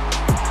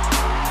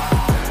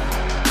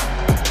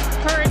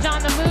 Courage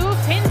on the move,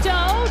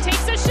 Pinto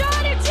takes a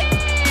shot, it's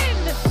in!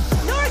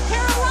 North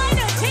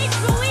Carolina takes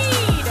the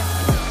lead!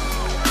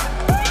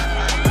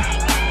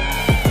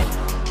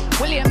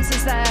 Williams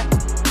is there,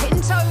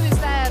 Pinto is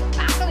there,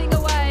 battling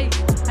away,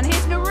 and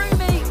here's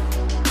Narumi.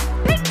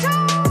 Pinto!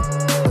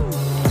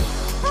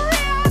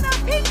 Brianna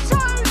Pinto,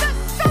 the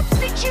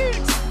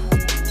substitute!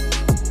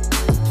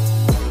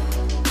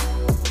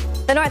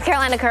 The North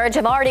Carolina Courage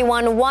have already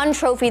won one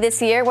trophy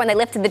this year when they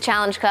lifted the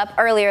Challenge Cup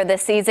earlier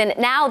this season.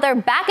 Now they're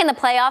back in the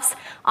playoffs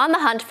on the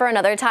hunt for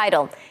another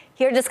title.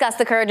 Here to discuss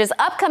the Courage's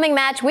upcoming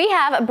match, we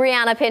have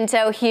Brianna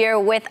Pinto here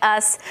with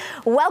us.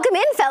 Welcome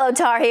in, fellow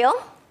Tar Heel.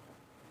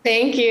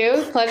 Thank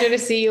you. Pleasure to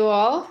see you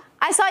all.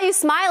 I saw you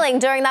smiling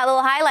during that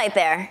little highlight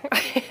there.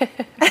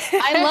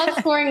 I love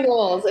scoring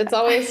goals. It's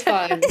always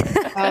fun.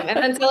 And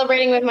then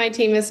celebrating with my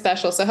team is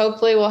special. So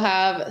hopefully we'll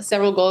have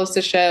several goals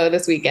to show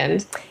this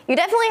weekend. You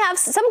definitely have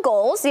some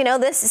goals,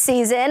 this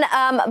season.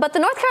 But the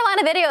North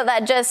Carolina video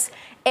that just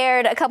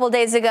aired a couple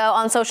days ago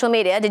on social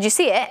media, did you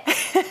see it?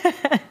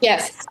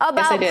 Yes.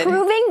 About I did.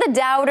 proving the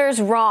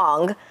doubters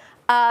wrong.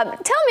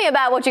 Tell me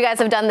about what you guys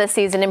have done this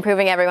season in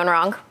proving everyone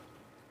wrong.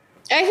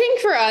 I think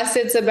for us,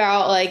 it's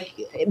about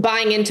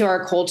buying into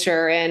our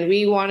culture, and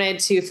we wanted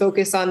to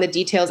focus on the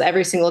details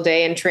every single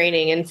day in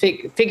training and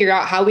figure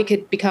out how we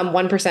could become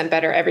 1%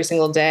 better every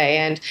single day.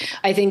 And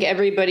I think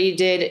everybody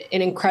did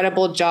an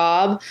incredible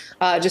job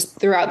just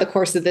throughout the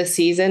course of this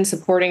season,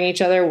 supporting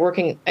each other,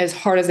 working as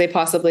hard as they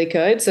possibly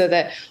could so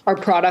that our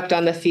product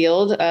on the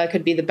field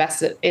could be the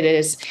best it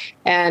is.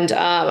 And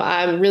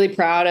I'm really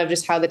proud of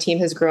just how the team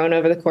has grown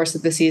over the course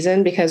of the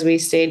season because we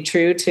stayed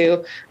true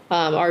to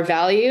our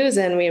values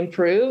and we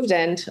improved,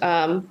 and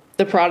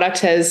the product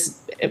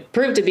has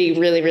proved to be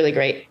really, really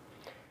great.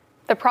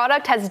 The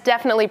product has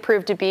definitely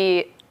proved to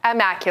be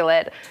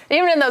immaculate.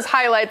 Even in those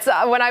highlights,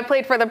 when I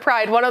played for the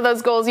Pride, one of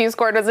those goals you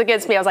scored was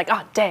against me. I was like,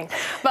 oh, dang.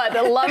 But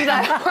I love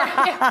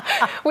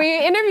that.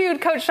 We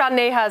interviewed Coach Sean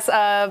Nahas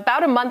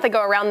about a month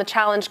ago around the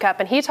Challenge Cup,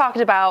 and he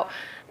talked about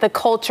the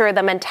culture,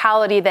 the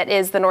mentality that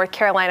is the North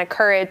Carolina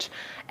Courage,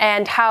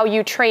 and how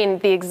you train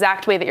the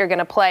exact way that you're going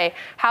to play.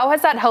 How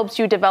has that helped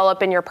you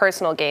develop in your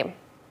personal game?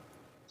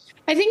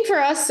 I think for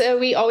us,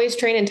 we always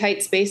train in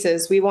tight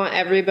spaces. We want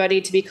everybody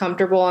to be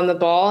comfortable on the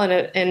ball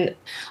and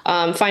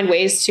find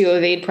ways to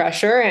evade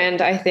pressure.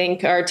 And I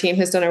think our team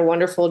has done a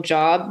wonderful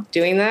job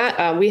doing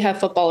that. We have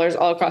footballers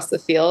all across the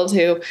field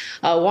who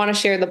want to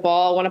share the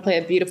ball, want to play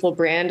a beautiful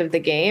brand of the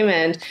game.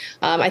 And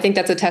I think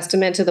that's a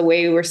testament to the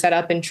way we were set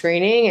up in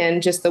training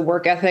and just the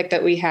work ethic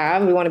that we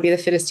have. We want to be the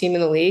fittest team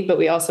in the league, but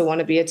we also want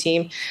to be a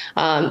team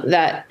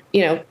that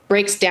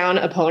breaks down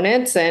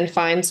opponents and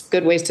finds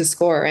good ways to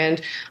score.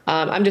 And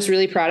I'm just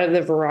really proud of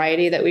the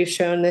variety that we've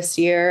shown this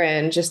year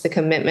and just the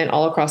commitment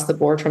all across the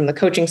board from the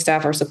coaching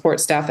staff, our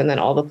support staff, and then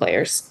all the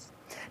players.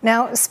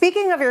 Now,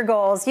 speaking of your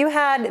goals, you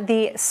had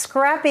the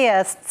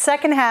scrappiest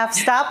second half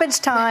stoppage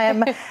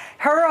time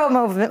hero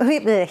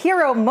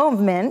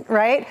movement,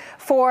 right,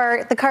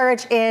 for the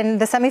Courage in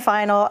the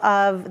semifinal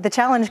of the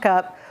Challenge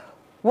Cup.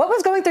 What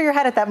was going through your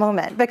head at that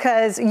moment?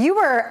 Because you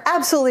were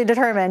absolutely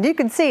determined. You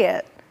could see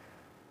it.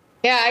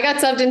 Yeah, I got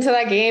subbed into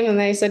that game and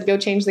they said, go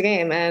change the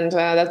game. And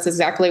that's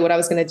exactly what I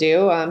was going to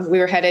do. We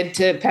were headed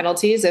to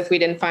penalties if we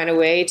didn't find a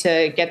way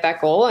to get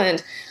that goal.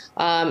 And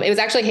it was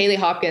actually Haley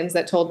Hopkins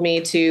that told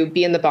me to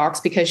be in the box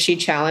because she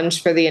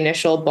challenged for the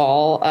initial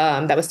ball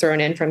that was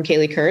thrown in from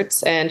Kaylee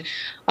Kurtz. And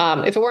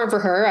if it weren't for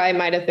her, I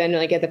might have been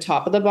at the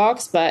top of the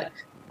box. But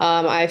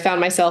I found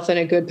myself in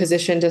a good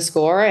position to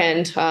score,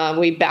 and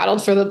we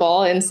battled for the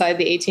ball inside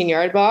the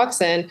 18-yard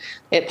box, and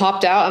it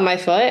popped out on my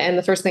foot, and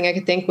the first thing I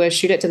could think was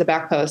shoot it to the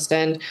back post.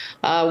 And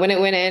when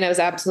it went in, I was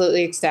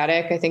absolutely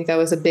ecstatic. I think that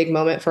was a big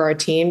moment for our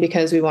team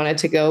because we wanted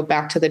to go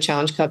back to the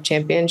Challenge Cup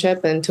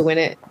championship, and to win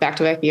it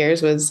back-to-back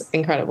years was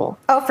incredible.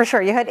 Oh, for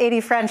sure. You had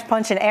 80 French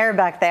punching air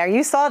back there.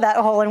 You saw that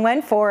hole and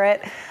went for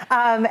it.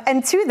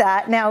 And to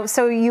that, now,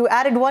 so you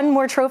added one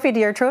more trophy to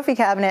your trophy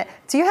cabinet.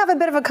 Do you have a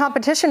bit of a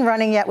competition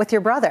running yet with your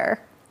brother?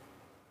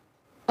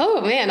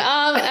 Oh man,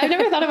 I've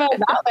never thought about it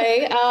that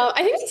way.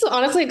 I think it's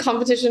honestly a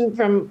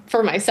competition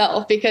for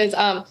myself because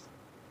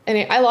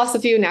I lost a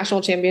few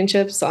national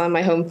championships on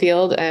my home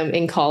field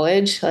in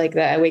college, like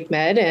at Wake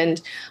Med,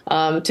 and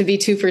to be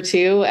 2 for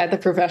 2 at the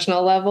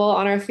professional level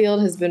on our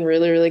field has been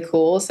really, really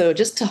cool. So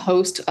just to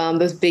host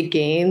those big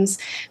games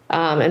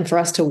and for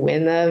us to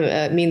win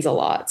them means a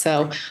lot.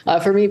 So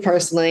for me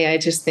personally, I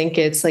just think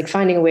it's like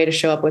finding a way to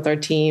show up with our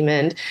team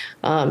and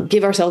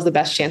give ourselves the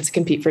best chance to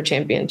compete for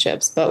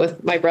championships. But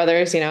with my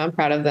brothers, I'm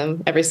proud of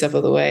them every step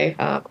of the way,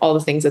 all the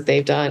things that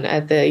they've done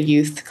at the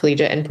youth,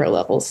 collegiate, and pro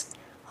levels.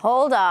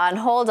 Hold on.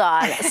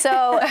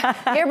 So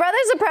your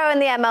brother's a pro in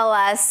the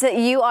MLS.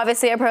 You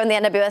obviously are pro in the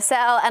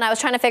NWSL. And I was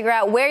trying to figure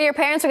out where your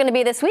parents are going to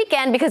be this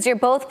weekend because you're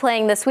both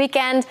playing this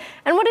weekend.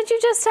 And what did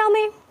you just tell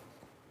me?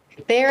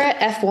 They're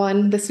at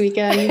F1 this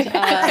weekend.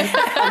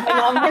 My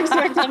mom works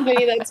for a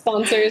company that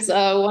sponsors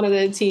one of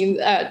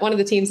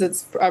the teams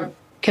that's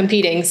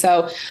competing.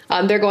 So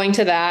they're going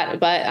to that,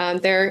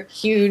 but they're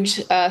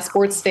huge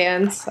sports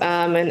fans,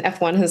 and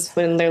F1 has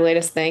been their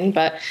latest thing.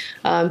 But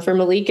for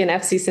Malik and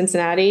FC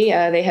Cincinnati,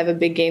 they have a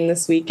big game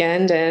this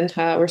weekend, and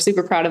we're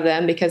super proud of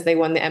them because they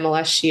won the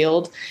MLS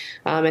Shield.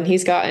 And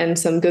he's gotten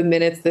some good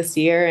minutes this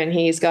year, and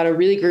he's got a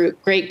really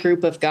great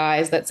group of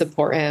guys that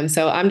support him.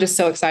 So I'm just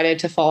so excited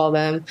to follow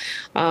them.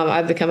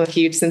 I've become a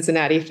huge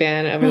Cincinnati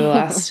fan over the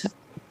last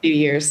few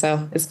years,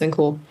 so it's been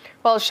cool.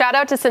 Well, shout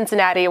out to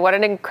Cincinnati. What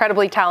an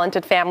incredibly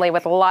talented family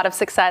with a lot of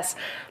success.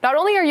 Not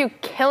only are you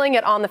killing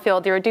it on the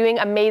field, you're doing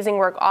amazing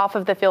work off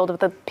of the field with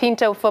the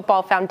Pinto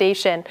Football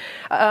Foundation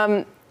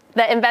that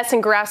invests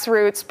in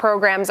grassroots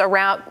programs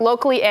around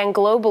locally and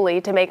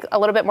globally to make a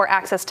little bit more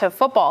access to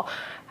football.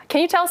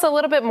 Can you tell us a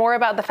little bit more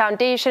about the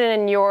foundation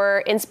and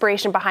your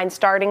inspiration behind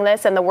starting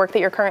this and the work that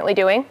you're currently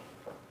doing?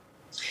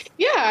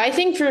 Yeah, I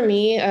think for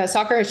me,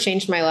 soccer has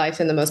changed my life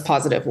in the most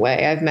positive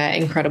way. I've met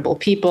incredible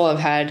people. I've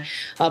had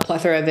a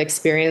plethora of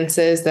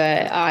experiences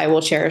that I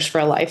will cherish for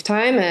a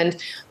lifetime. And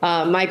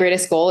my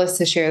greatest goal is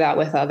to share that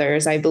with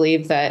others. I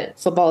believe that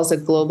football is a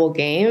global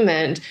game,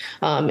 and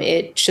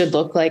it should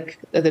look like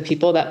the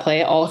people that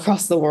play it all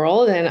across the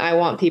world. And I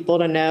want people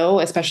to know,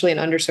 especially in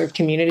underserved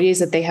communities,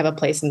 that they have a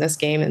place in this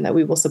game and that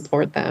we will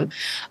support them.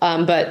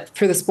 But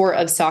for the sport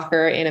of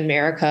soccer in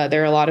America,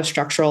 there are a lot of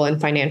structural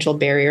and financial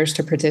barriers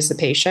to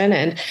participation,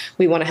 and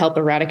we want to help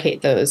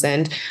eradicate those.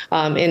 And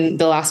in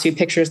the last few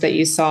pictures that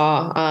you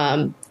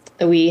saw,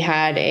 we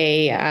had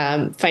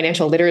a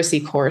financial literacy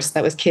course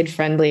that was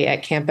kid-friendly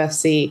at Camp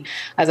FC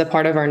as a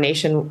part of our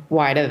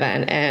nationwide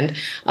event. And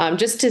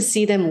just to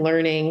see them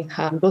learning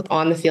both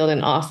on the field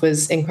and off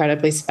was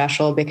incredibly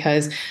special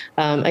because,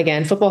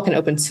 again, football can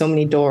open so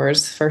many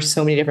doors for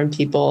so many different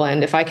people.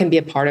 And if I can be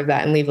a part of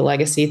that and leave a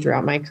legacy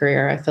throughout my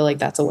career, I feel like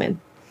that's a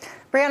win.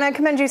 Brianna, I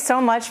commend you so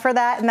much for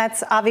that, and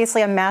that's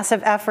obviously a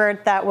massive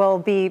effort that will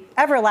be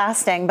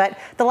everlasting. But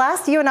the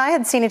last you and I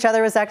had seen each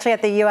other was actually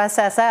at the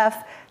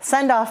USSF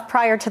send-off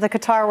prior to the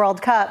Qatar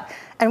World Cup,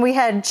 and we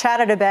had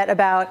chatted a bit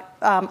about,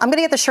 I'm going to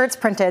get the shirts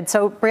printed,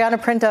 so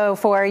Brianna Pinto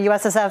for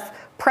USSF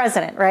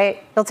president,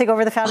 right? You'll take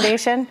over the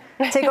foundation,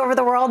 take over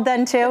the world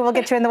then too, we'll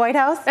get you in the White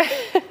House?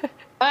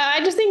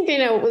 I just think,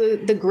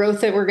 the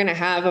growth that we're going to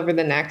have over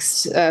the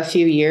next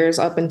few years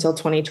up until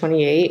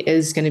 2028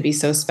 is going to be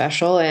so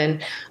special.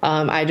 And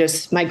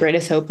my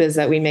greatest hope is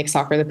that we make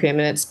soccer the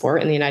preeminent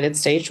sport in the United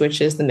States,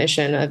 which is the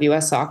mission of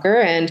U.S. Soccer.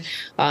 And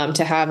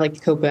to have like the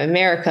Copa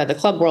America, the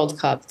Club World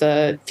Cup,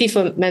 the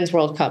FIFA Men's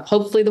World Cup,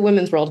 hopefully the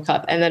Women's World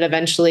Cup, and then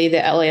eventually the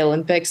LA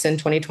Olympics in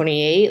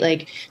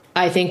 2028.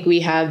 I think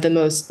we have the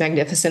most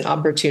magnificent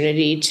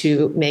opportunity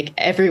to make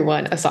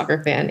everyone a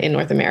soccer fan in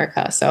North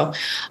America. So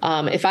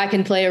if I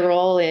can play a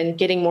role in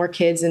getting more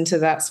kids into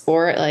that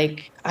sport,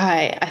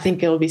 I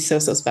think it'll be so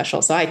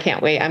special. So I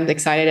can't wait. I'm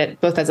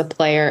excited both as a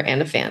player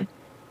and a fan.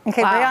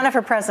 Okay, wow. Brianna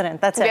for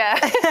president. That's it. Yeah.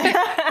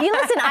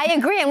 Listen, I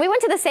agree. And we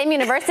went to the same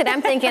university.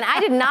 I'm thinking I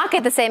did not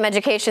get the same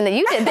education that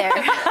you did there.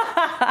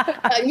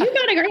 You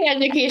got a great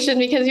education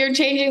because you're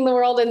changing the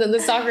world into the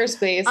soccer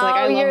space.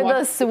 You're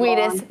the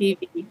sweetest.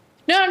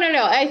 No.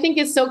 I think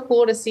it's so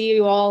cool to see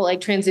you all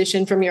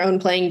transition from your own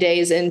playing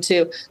days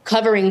into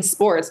covering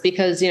sports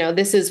because,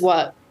 this is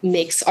what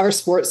makes our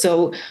sport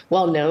so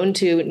well known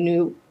to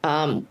new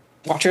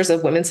watchers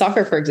of women's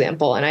soccer, for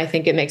example. And I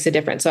think it makes a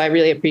difference. So I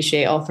really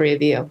appreciate all three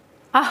of you.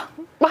 Oh,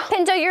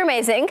 Pinto, you're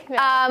amazing.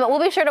 Yeah.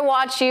 We'll be sure to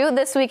watch you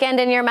this weekend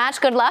in your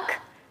match. Good luck.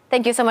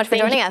 Thank you so much for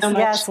joining us.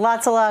 Yes,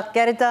 lots of luck.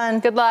 Get it done.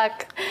 Good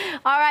luck.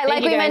 All right,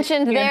 like we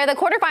mentioned there, the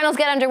quarterfinals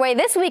get underway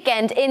this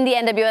weekend in the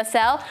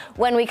NWSL.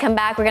 When we come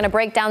back, we're going to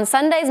break down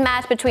Sunday's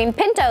match between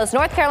Pinto's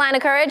North Carolina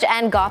Courage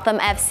and Gotham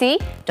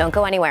FC. Don't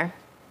go anywhere.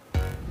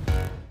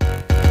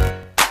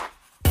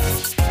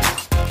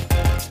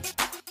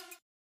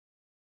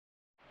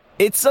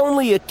 It's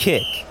only a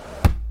kick,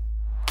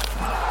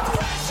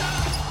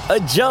 a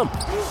jump,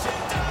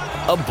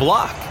 a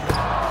block.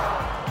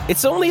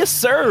 It's only a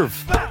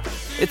serve.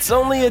 It's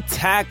only a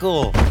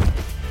tackle,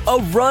 a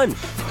run.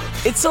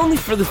 It's only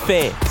for the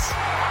fans.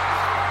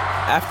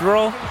 After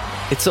all,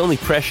 it's only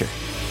pressure.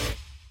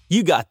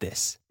 You got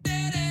this.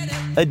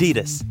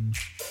 Adidas.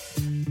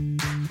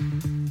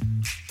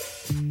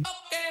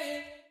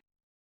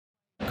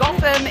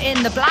 Gotham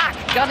in the black,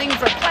 gunning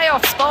for a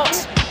playoff spot.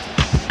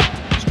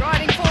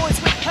 Striding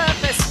forwards with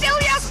purpose. Still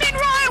Yasmin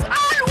Ryle,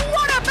 and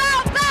what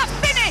about that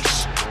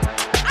finish?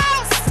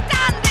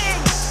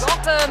 Outstanding!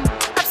 Gotham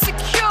have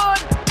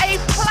secured a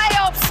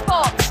playoff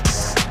spot.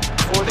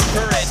 For the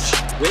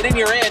Courage, winning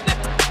you're in.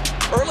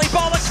 Early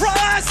ball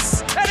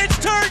across, and it's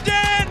turned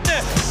in!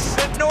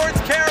 The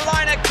North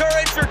Carolina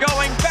Courage are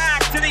going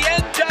back to the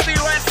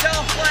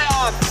NWSL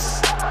playoffs.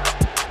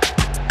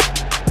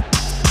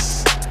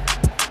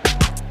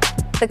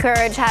 The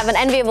Courage have an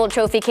enviable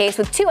trophy case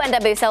with 2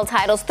 NWSL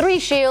titles, 3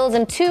 shields,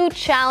 and 2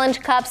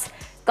 challenge cups.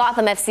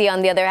 Gotham FC,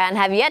 on the other hand,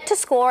 have yet to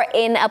score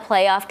in a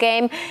playoff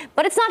game.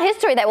 But it's not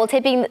history that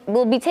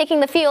will be taking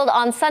the field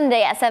on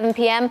Sunday at 7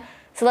 p.m.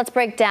 So let's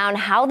break down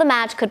how the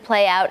match could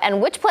play out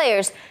and which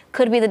players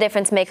could be the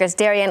difference makers.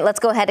 Darian, let's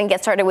go ahead and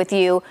get started with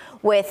you,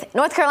 with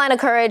North Carolina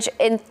Courage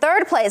in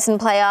 3rd place in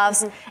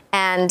playoffs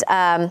and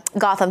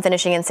Gotham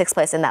finishing in 6th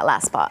place in that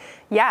last spot.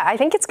 Yeah, I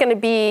think it's going to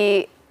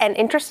be an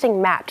interesting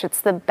match.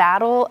 It's the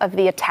battle of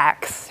the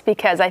attacks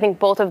because I think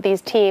both of these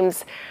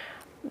teams,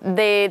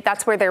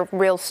 that's where their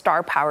real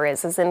star power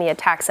is in the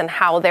attacks and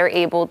how they're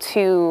able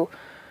to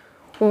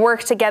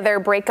work together,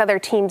 break other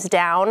teams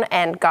down,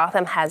 and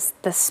Gotham has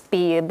the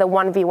speed, the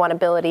 1v1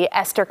 ability.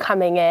 Esther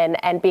coming in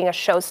and being a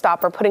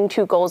showstopper, putting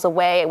 2 goals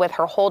away with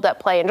her hold-up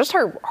play and just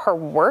her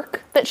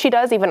work that she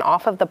does even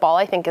off of the ball,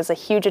 I think is a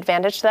huge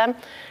advantage to them.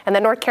 And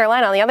then North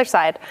Carolina on the other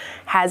side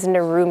has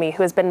Narumi,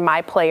 who has been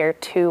my player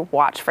to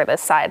watch for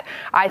this side.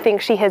 I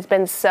think she has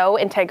been so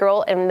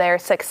integral in their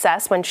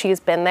success when she's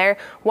been there.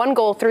 1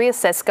 goal, 3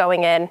 assists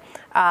going in.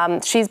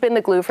 She's been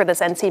the glue for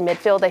this NC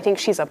midfield. I think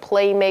she's a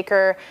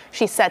playmaker.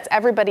 She sets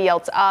everybody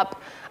else up.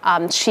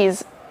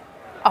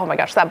 Oh my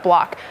gosh, that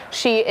block.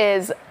 She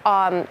is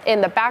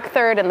in the back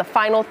third and the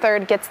final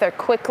third, gets there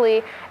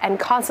quickly and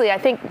constantly. I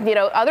think,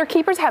 other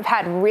keepers have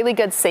had really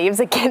good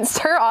saves against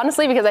her,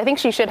 honestly, because I think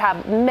she should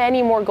have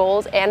many more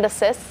goals and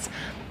assists.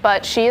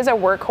 But she is a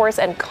workhorse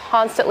and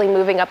constantly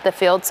moving up the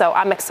field, so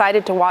I'm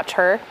excited to watch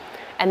her.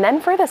 And then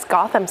for this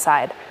Gotham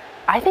side,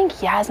 I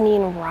think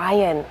Yasmin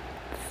Ryan.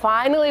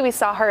 Finally, we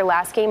saw her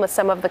last game with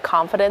some of the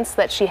confidence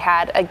that she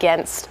had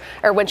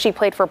when she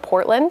played for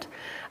Portland.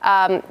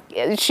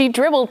 She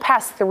dribbled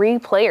past 3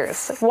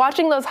 players.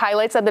 Watching those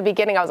highlights at the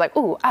beginning, I was like,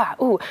 ooh. I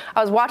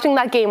was watching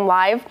that game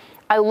live.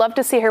 I love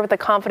to see her with the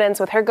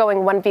confidence, with her going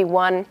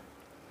 1v1.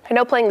 I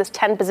know playing this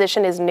 10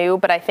 position is new,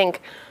 but I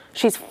think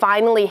she's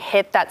finally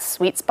hit that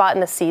sweet spot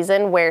in the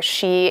season where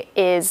she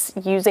is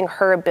using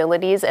her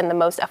abilities in the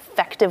most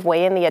effective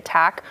way in the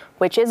attack,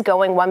 which is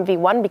going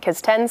 1v1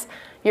 because 10s,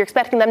 you're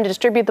expecting them to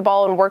distribute the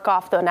ball and work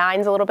off the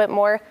 9s a little bit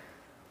more.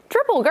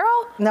 Dribble,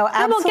 girl. No,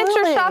 absolutely. Dribble,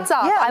 get your shots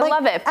off. Yeah, I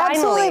love it. Finally.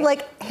 Absolutely.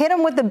 Hit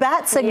them with the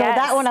bat signal. Yes.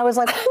 That one, I was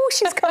like, ooh,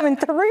 she's coming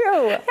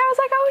through. Yeah, I was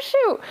like, oh,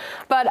 shoot.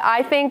 But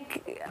I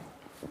think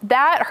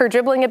that, her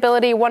dribbling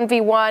ability,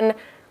 1v1,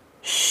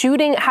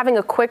 shooting, having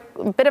a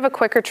bit of a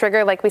quicker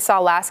trigger like we saw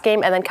last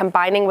game, and then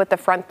combining with the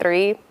front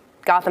 3,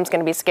 Gotham's going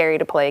to be scary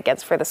to play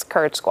against for this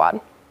Courage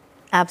squad.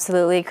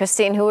 Absolutely.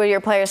 Christine, who are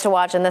your players to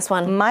watch in this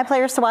one? My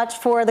players to watch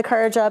for the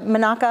Courage,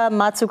 Minaka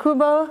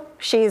Matsukubo.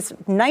 She's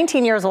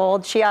 19 years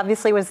old. She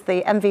obviously was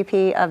the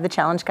MVP of the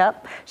Challenge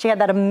Cup. She had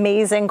that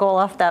amazing goal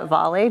off that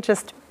volley,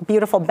 just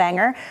beautiful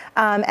banger.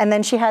 And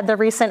then she had the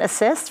recent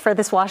assist for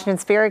this Washington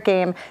Spirit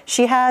game.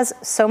 She has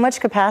so much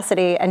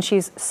capacity, and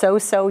she's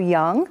so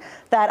young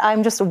that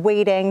I'm just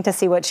waiting to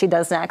see what she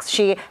does next.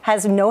 She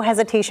has no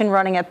hesitation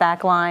running at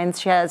back lines.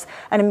 She has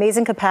an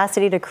amazing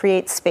capacity to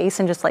create space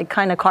and just like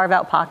kind of carve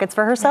out pockets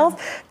for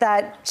herself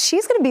that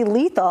she's going to be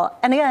lethal.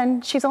 And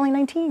again, she's only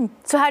 19.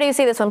 So how do you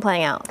see this one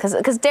playing out?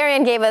 Because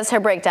Darian gave us her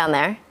breakdown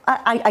there.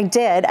 I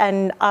did,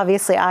 and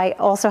obviously I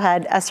also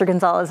had Esther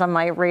Gonzalez on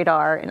my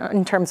radar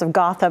in terms of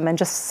Gotham and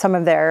just some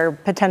of their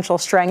potential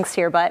strengths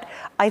here, but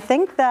I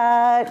think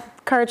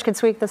that Courage could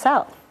squeak this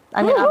out.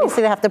 I mean,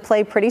 obviously they have to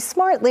play pretty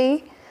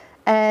smartly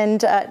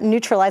and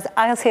neutralize,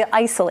 I'll say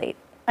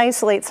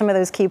isolate some of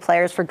those key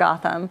players for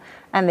Gotham,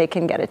 and they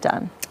can get it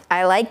done.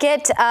 I like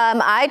it.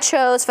 I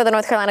chose for the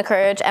North Carolina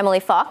Courage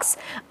Emily Fox,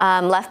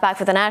 left back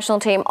for the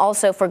national team,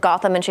 also for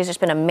Gotham, and she's just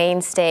been a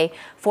mainstay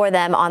for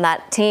them on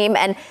that team.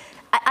 And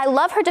I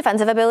love her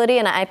defensive ability,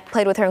 and I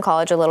played with her in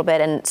college a little bit,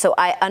 and so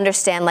I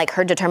understand like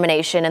her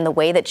determination and the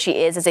way that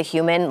she is as a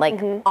human,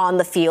 like on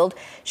the field.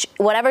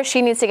 Whatever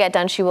she needs to get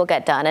done, she will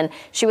get done. And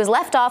she was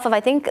left off of, I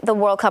think, the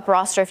World Cup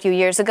roster a few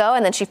years ago,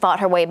 and then she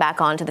fought her way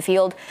back onto the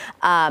field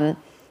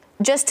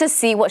just to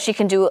see what she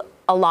can do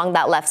along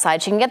that left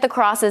side. She can get the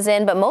crosses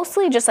in, but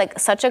mostly just like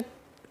such a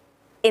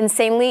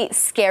insanely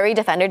scary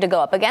defender to go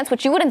up against,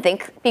 which you wouldn't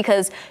think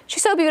because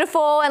she's so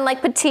beautiful and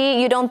like petite.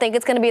 You don't think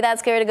it's going to be that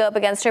scary to go up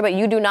against her, but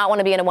you do not want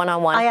to be in a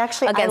one-on-one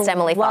against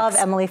Emily Fox. I love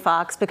Emily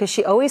Fox because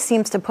she always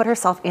seems to put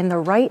herself in the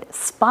right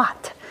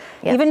spot.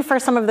 Yep. Even for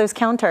some of those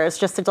counters,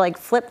 just to like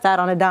flip that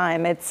on a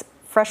dime, it's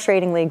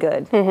frustratingly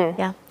good.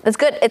 Yeah, it's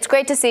good. It's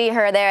great to see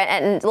her there,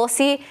 and we'll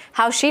see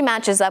how she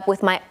matches up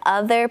with my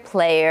other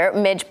player,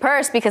 Midge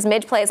Purse, because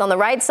Midge plays on the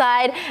right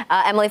side,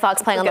 Emily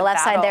Fox playing on the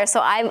left side there. So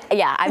I'm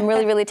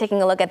really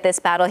taking a look at this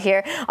battle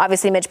here.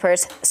 Obviously, Midge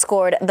Purse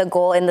scored the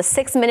goal in the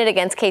 6th minute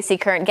against KC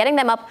Current, getting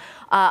them up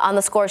on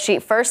the score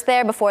sheet first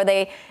there before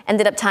they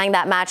ended up tying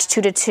that match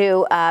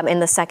 2-2 in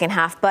the second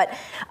half. But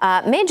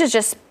Midge is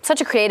just such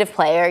a creative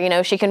player. You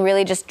know, she can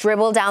really just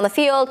dribble down the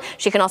field.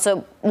 She can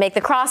also make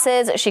the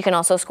crosses. She can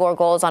also score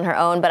goals on her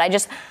own. But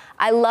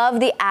I love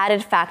the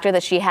added factor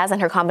that she has,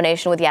 and her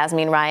combination with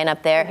Yasmin Ryan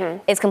up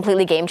there is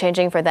completely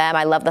game-changing for them.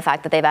 I love the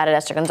fact that they've added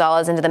Esther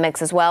Gonzalez into the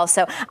mix as well.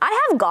 So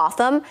I have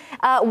Gotham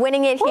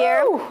winning it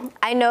here.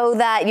 I know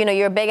that, you know,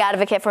 you're a big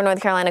advocate for North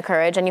Carolina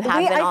Courage, and you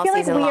have been all season long.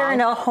 I feel like we are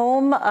in a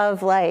home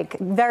of, like,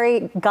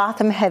 very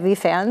Gotham-heavy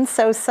fans,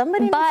 so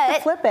somebody needs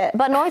to flip it.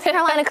 But North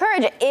Carolina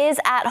Courage is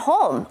at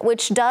home,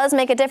 which does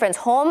make a difference.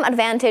 Home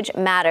advantage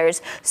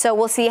matters. So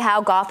we'll see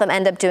how Gotham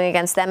end up doing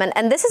against them.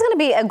 And this is going to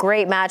be a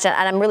great match, and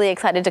I'm really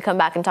excited to come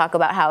back and talk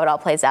about how it all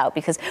plays out,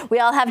 because we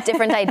all have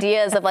different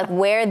ideas of like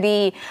where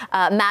the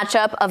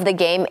matchup of the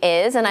game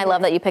is, and I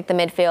love that you picked the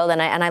midfield,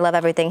 and I love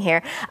everything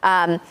here.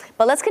 But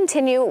let's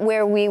continue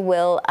where we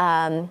will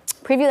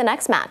preview the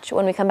next match.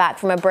 When we come back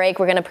from a break,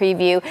 we're going to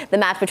preview the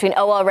match between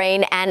OL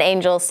Reign and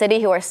Angel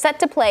City, who are set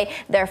to play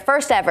their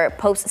first ever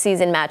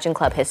postseason match in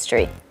club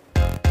history.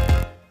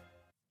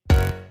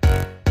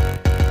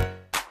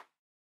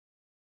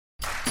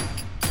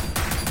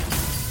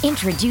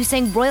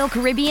 Introducing Royal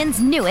Caribbean's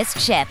newest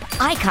ship,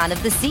 Icon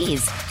of the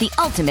Seas, the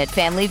ultimate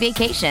family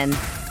vacation.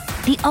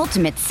 The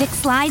ultimate 6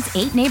 slides,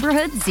 8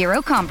 neighborhoods,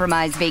 0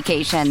 compromise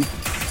vacation.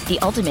 The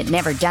ultimate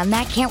never done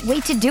that, can't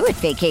wait to do it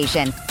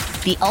vacation.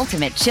 The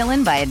ultimate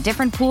chillin' by a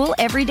different pool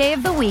every day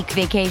of the week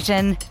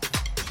vacation.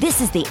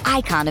 This is the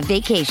Icon of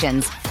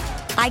Vacations.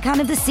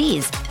 Icon of the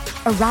Seas,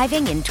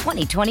 arriving in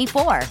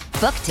 2024.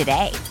 Book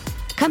today.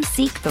 Come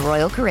seek the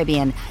Royal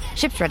Caribbean.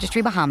 Ships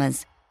Registry,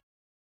 Bahamas.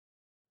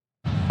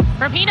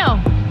 Rapinoe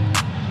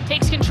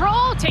takes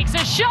control, takes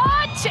a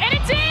shot, and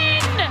it's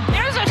in!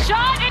 There's a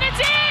shot, and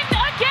it's in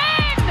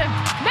again!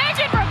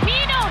 Megan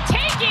Rapinoe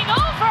taking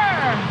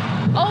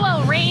over!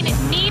 OL Reign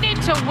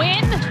needed to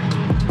win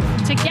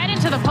to get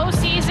into the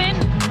postseason,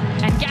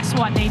 and guess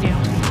what they do?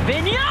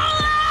 Vignola!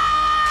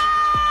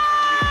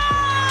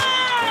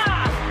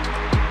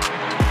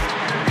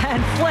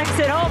 And flicks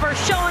it over,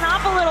 showing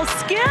off a little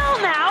skill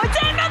now. It's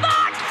in the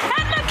box,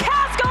 and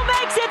McCaskill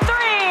makes it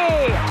 3!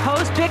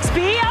 Post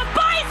Bixby, a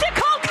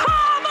bicycle,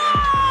 come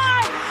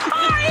on!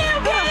 Are you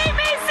kidding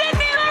me,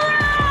 Sydney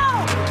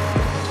LaRue?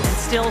 And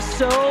still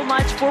so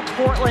much for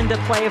Portland to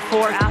play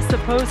for as the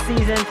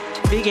postseason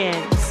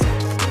begins.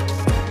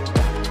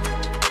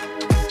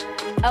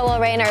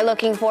 OL Reign are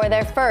looking for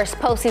their first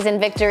postseason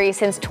victory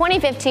since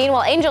 2015,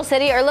 while Angel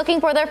City are looking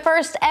for their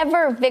first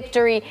ever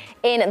victory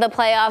in the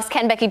playoffs.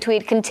 Can Becky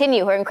Tweed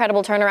continue her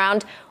incredible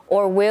turnaround,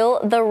 or will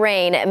the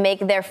Reign make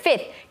their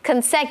 5th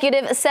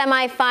consecutive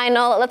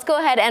semifinal? Let's go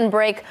ahead and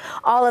break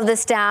all of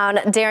this down.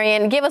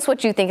 Darian, give us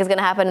what you think is going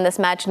to happen in this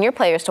match and your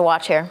players to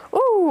watch here.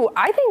 Ooh, Ooh,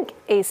 I think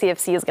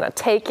ACFC is going to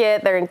take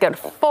it. They're in good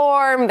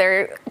form.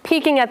 They're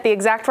peaking at the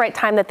exact right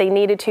time that they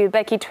needed to.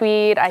 Becky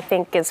Tweed, I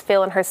think, is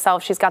feeling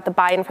herself. She's got the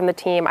buy-in from the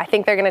team. I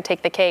think they're going to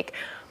take the cake.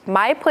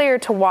 My player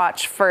to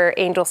watch for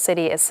Angel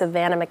City is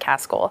Savannah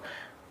McCaskill.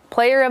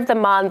 Player of the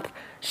month.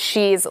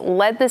 She's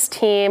led this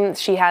team.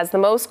 She has the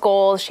most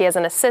goals. She has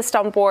an assist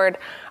on board.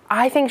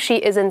 I think she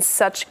is in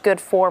such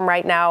good form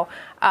right now.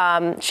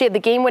 She had the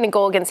game-winning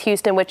goal against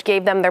Houston, which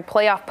gave them their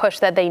playoff push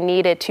that they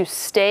needed to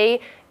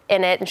stay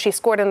in it. And she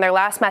scored in their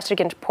last match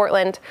against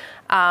Portland,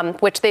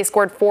 which they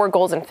scored 4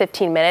 goals in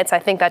 15 minutes. I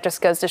think that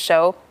just goes to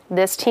show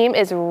this team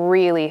is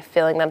really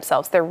feeling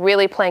themselves. They're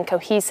really playing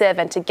cohesive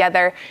and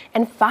together.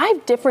 And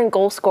 5 different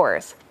goal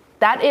scorers.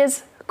 That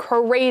is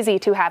crazy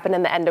to happen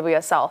in the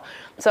NWSL.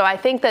 So I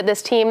think that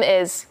this team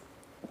is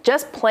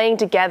just playing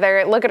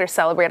together. Look at her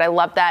celebrate. I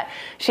love that.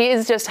 She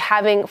is just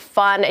having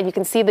fun, and you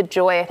can see the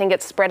joy. I think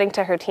it's spreading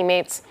to her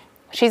teammates.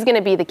 She's going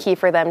to be the key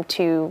for them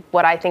to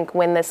what I think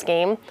win this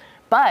game.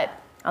 But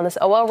on this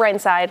OL Reign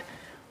side,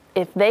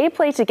 if they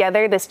play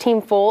together, this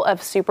team full of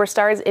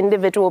superstars,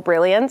 individual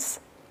brilliance,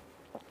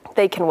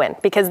 they can win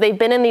because they've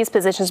been in these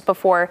positions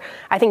before.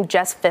 I think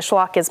Jess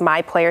Fishlock is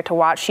my player to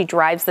watch. She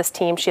drives this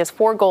team. She has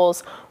 4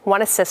 goals,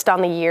 1 assist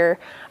on the year.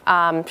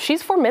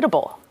 She's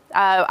formidable.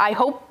 I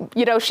hope,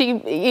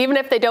 even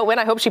if they don't win,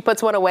 I hope she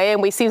puts one away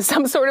and we see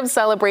some sort of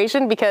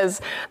celebration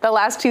because the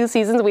last 2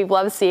 seasons we've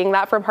loved seeing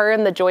that from her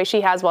and the joy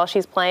she has while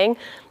she's playing.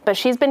 But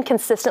she's been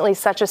consistently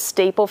such a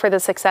staple for the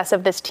success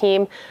of this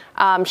team.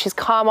 She's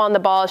calm on the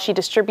ball. She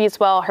distributes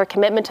well. Her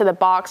commitment to the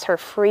box, her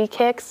free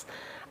kicks.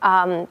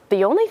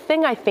 The only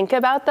thing I think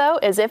about, though,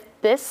 is if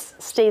this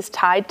stays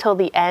tied till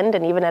the end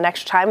and even an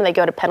extra time and they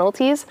go to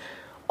penalties,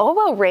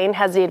 OL Reign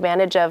has the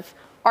advantage of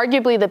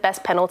arguably the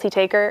best penalty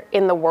taker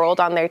in the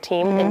world on their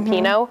team in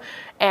Pino,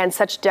 and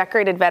such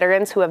decorated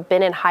veterans who have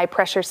been in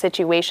high-pressure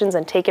situations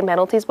and taken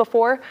penalties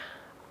before.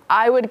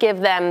 I would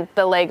give them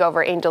the leg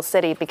over Angel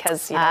City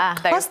because they're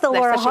plus the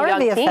Laura such a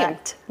Harvey young team.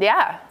 effect.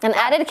 Yeah. An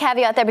added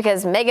caveat there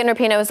because Megan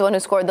Rapinoe is the one who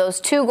scored those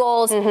 2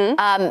 goals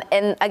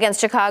against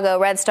Chicago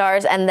Red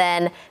Stars, and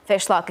then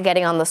Fishlock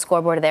getting on the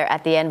scoreboard there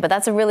at the end. But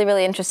that's a really,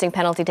 really interesting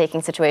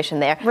penalty-taking situation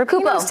there.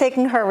 Rapinoe's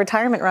taking her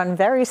retirement run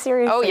very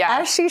seriously. Oh,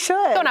 yeah. As she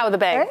should. Going out with a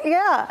bang. Right?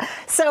 Yeah.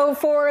 So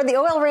for the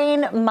OL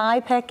Reign,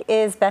 my pick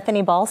is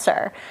Bethany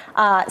Balser.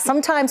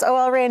 Sometimes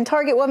OL Reign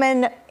target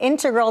women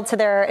integral to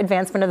their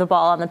advancement of the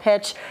ball on the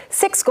pitch.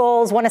 6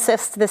 goals, 1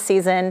 assist this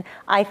season.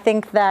 I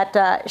think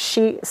that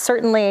she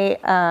certainly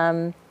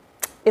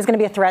is going to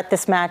be a threat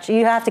this match.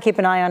 You have to keep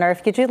an eye on her.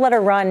 If you do let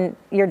her run,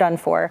 you're done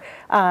for.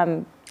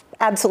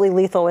 Absolutely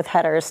lethal with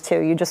headers,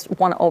 too. You just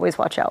want to always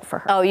watch out for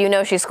her.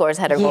 Oh, she scores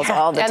header goals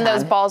all the time. And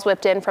those balls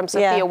whipped in from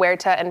Sofia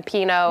Huerta and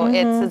Pino,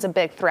 it's a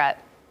big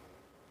threat.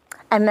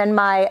 And then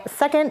my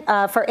second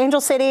for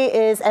Angel City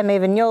is Emme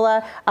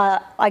Vignola.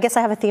 I guess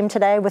I have a theme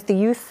today with the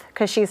youth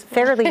because she's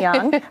fairly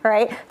young,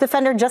 right?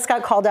 Defender just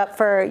got called up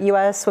for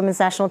U.S. Women's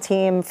National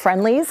Team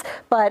friendlies.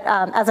 But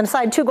as an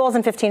aside, 2 goals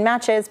in 15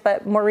 matches.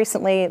 But more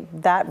recently,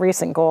 that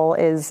recent goal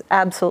is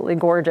absolutely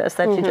gorgeous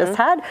that she just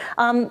had.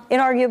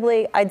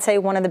 Inarguably, I'd say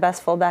one of the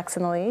best fullbacks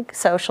in the league.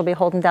 So she'll be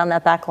holding down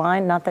that back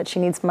line. Not that she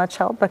needs much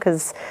help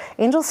because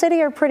Angel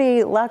City are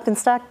pretty locked and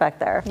stacked back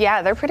there.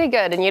 Yeah, they're pretty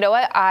good. And you know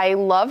what? I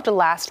loved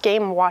last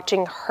game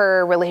watching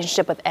her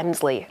relationship with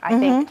Emsley. I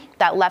think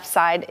that left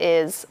side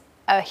is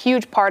a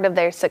huge part of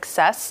their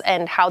success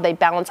and how they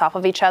balance off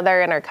of each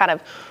other and are kind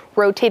of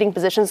rotating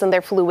positions and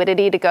their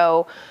fluidity to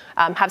go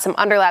have some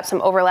underlaps,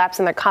 some overlaps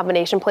in their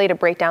combination play to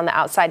break down the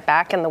outside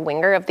back and the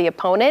winger of the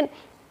opponent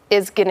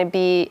is going to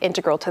be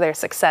integral to their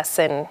success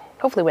in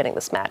hopefully winning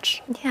this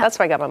match. Yeah. That's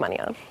what I got my money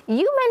on.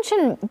 You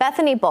mentioned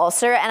Bethany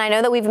Balser, and I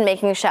know that we've been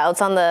making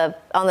shouts on the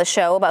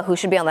show about who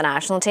should be on the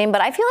national team,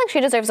 but I feel like she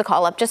deserves a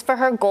call-up just for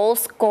her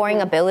goal-scoring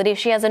ability.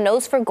 She has a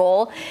nose for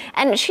goal,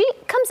 and she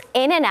comes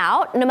in and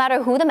out no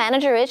matter who the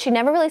manager is. She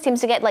never really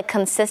seems to get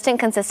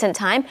consistent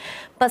time,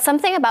 but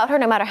something about her,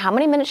 no matter how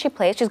many minutes she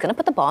plays, she's going to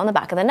put the ball in the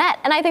back of the net,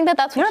 and I think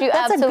that's what you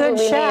absolutely need.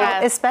 That's a good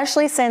shout,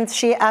 especially since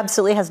she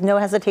absolutely has no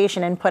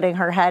hesitation in putting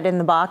her head in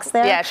the box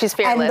there. Yeah, she's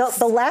fearless.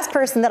 And the last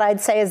person that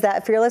I'd say is that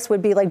fearless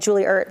would be like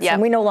Julie Ertz,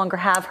 and we no longer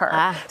have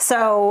her.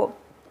 So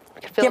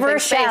give her a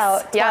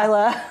shout,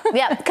 Twyla.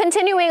 Yeah,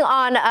 continuing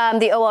on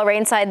the OL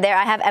Reign side there,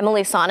 I have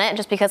Emily Sonnet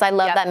just because I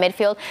love that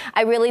midfield.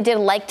 I really did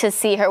like to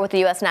see her with the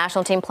U.S.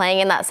 national team playing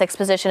in that 6th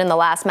position in the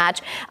last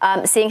match.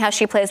 Seeing how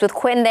she plays with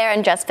Quinn there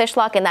and Jess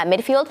Fishlock in that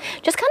midfield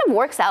just kind of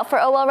works out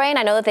for OL Reign.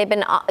 I know that they've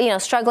been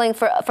struggling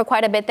for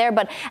quite a bit there,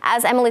 but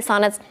as Emily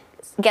Sonnet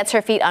gets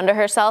her feet under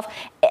herself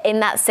in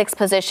that 6th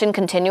position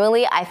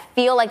continually, I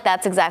feel like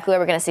that's exactly what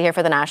we're going to see here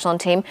for the national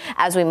team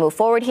as we move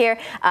forward here.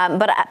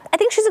 But I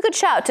think she's a good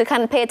shout to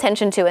kind of pay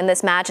attention to in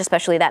this match,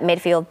 especially that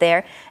midfield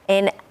there.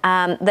 In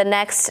the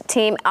next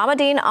team,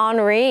 Amadine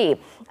Henry,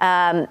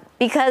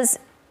 because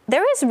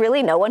there is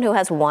really no one who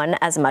has won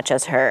as much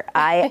as her.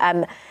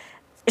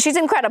 She's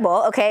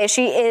incredible, okay?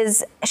 She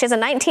has a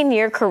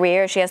 19-year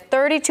career. She has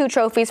 32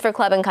 trophies for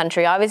club and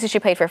country. Obviously, she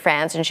played for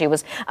France, and she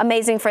was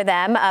amazing for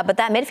them. But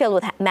that midfield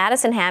with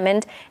Madison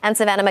Hammond and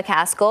Savannah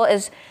McCaskill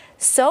is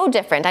so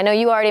different. I know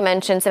you already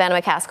mentioned Savannah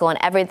McCaskill and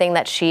everything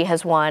that she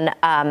has won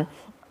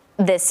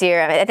this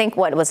year. I think,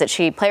 what was it?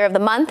 She Player of the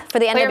Month for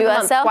the NWSL? Player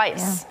of the Month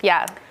twice,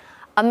 yeah.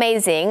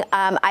 Amazing.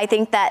 I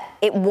think that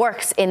it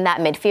works in that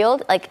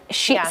midfield. Like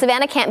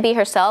Savannah can't be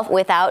herself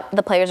without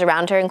the players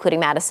around her, including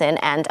Madison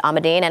and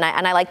Amadine, and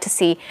I like to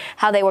see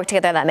how they work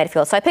together in that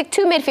midfield. So I picked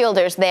two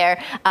midfielders there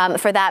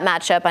for that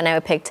matchup. I know I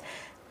picked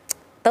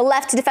the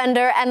left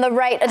defender and the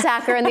right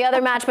attacker in the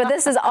other match, but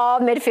this is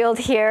all midfield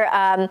here.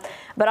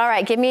 But all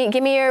right, give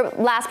me your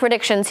last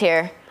predictions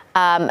here.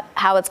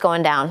 How it's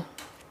going down.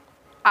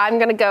 I'm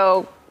gonna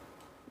go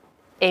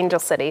Angel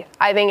City.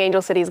 I think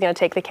Angel City is going to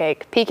take the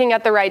cake. Peaking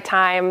at the right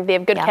time. They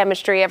have good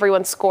chemistry.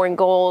 Everyone's scoring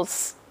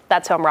goals.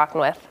 That's who I'm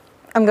rocking with.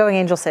 I'm going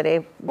Angel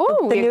City.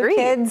 Ooh, the new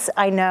kids,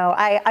 I know.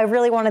 I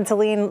really wanted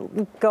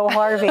to go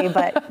Harvey,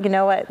 but you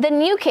know what? The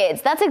new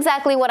kids, that's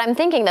exactly what I'm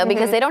thinking, though,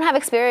 because they don't have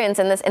experience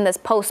in this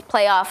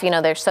post-playoff. You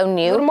know, they're so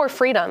new. A little more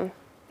freedom.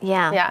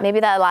 Yeah. Maybe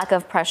that lack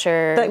of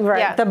pressure.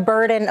 The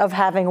burden of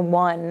having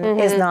won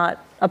is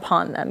not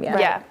upon them yet.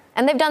 Yeah.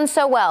 And they've done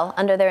so well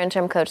under their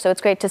interim coach, so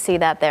it's great to see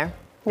that there.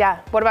 Yeah.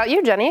 What about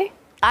you, Jenny?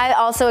 I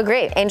also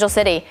agree. Angel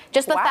City.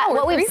 Just the fact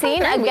what we've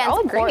seen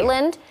against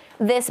Portland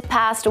this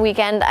past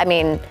weekend, I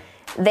mean,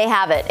 they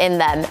have it in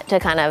them to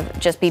kind of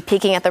just be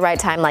peaking at the right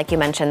time, like you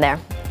mentioned there.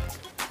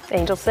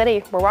 Angel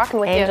City. We're rocking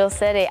with you. Angel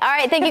City. All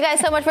right. Thank you guys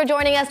so much for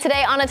joining us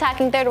today on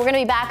Attacking Third. We're going to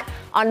be back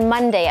on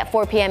Monday at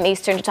 4 p.m.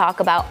 Eastern to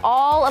talk about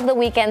all of the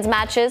weekend's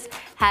matches.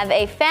 Have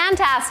a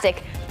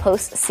fantastic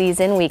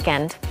postseason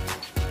weekend.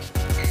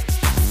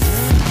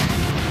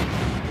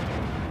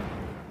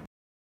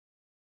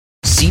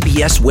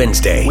 CBS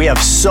Wednesday. We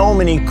have so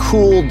many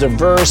cool,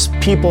 diverse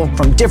people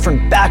from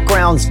different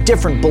backgrounds,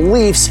 different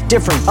beliefs,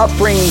 different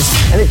upbringings,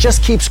 and it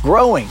just keeps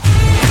growing.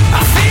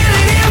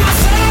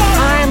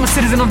 I'm a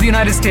citizen of the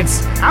United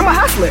States. I'm a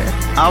hustler.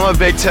 I'm a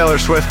big Taylor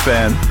Swift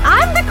fan.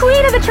 I'm the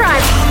queen of the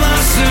tribe.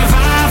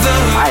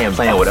 I am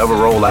playing whatever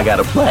role I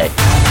gotta play.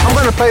 I'm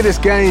gonna play this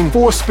game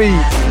full speed.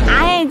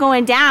 I ain't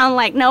going down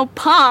like no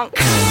punk.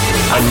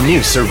 A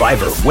new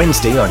Survivor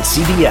Wednesday on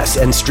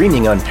CBS and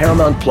streaming on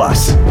Paramount+.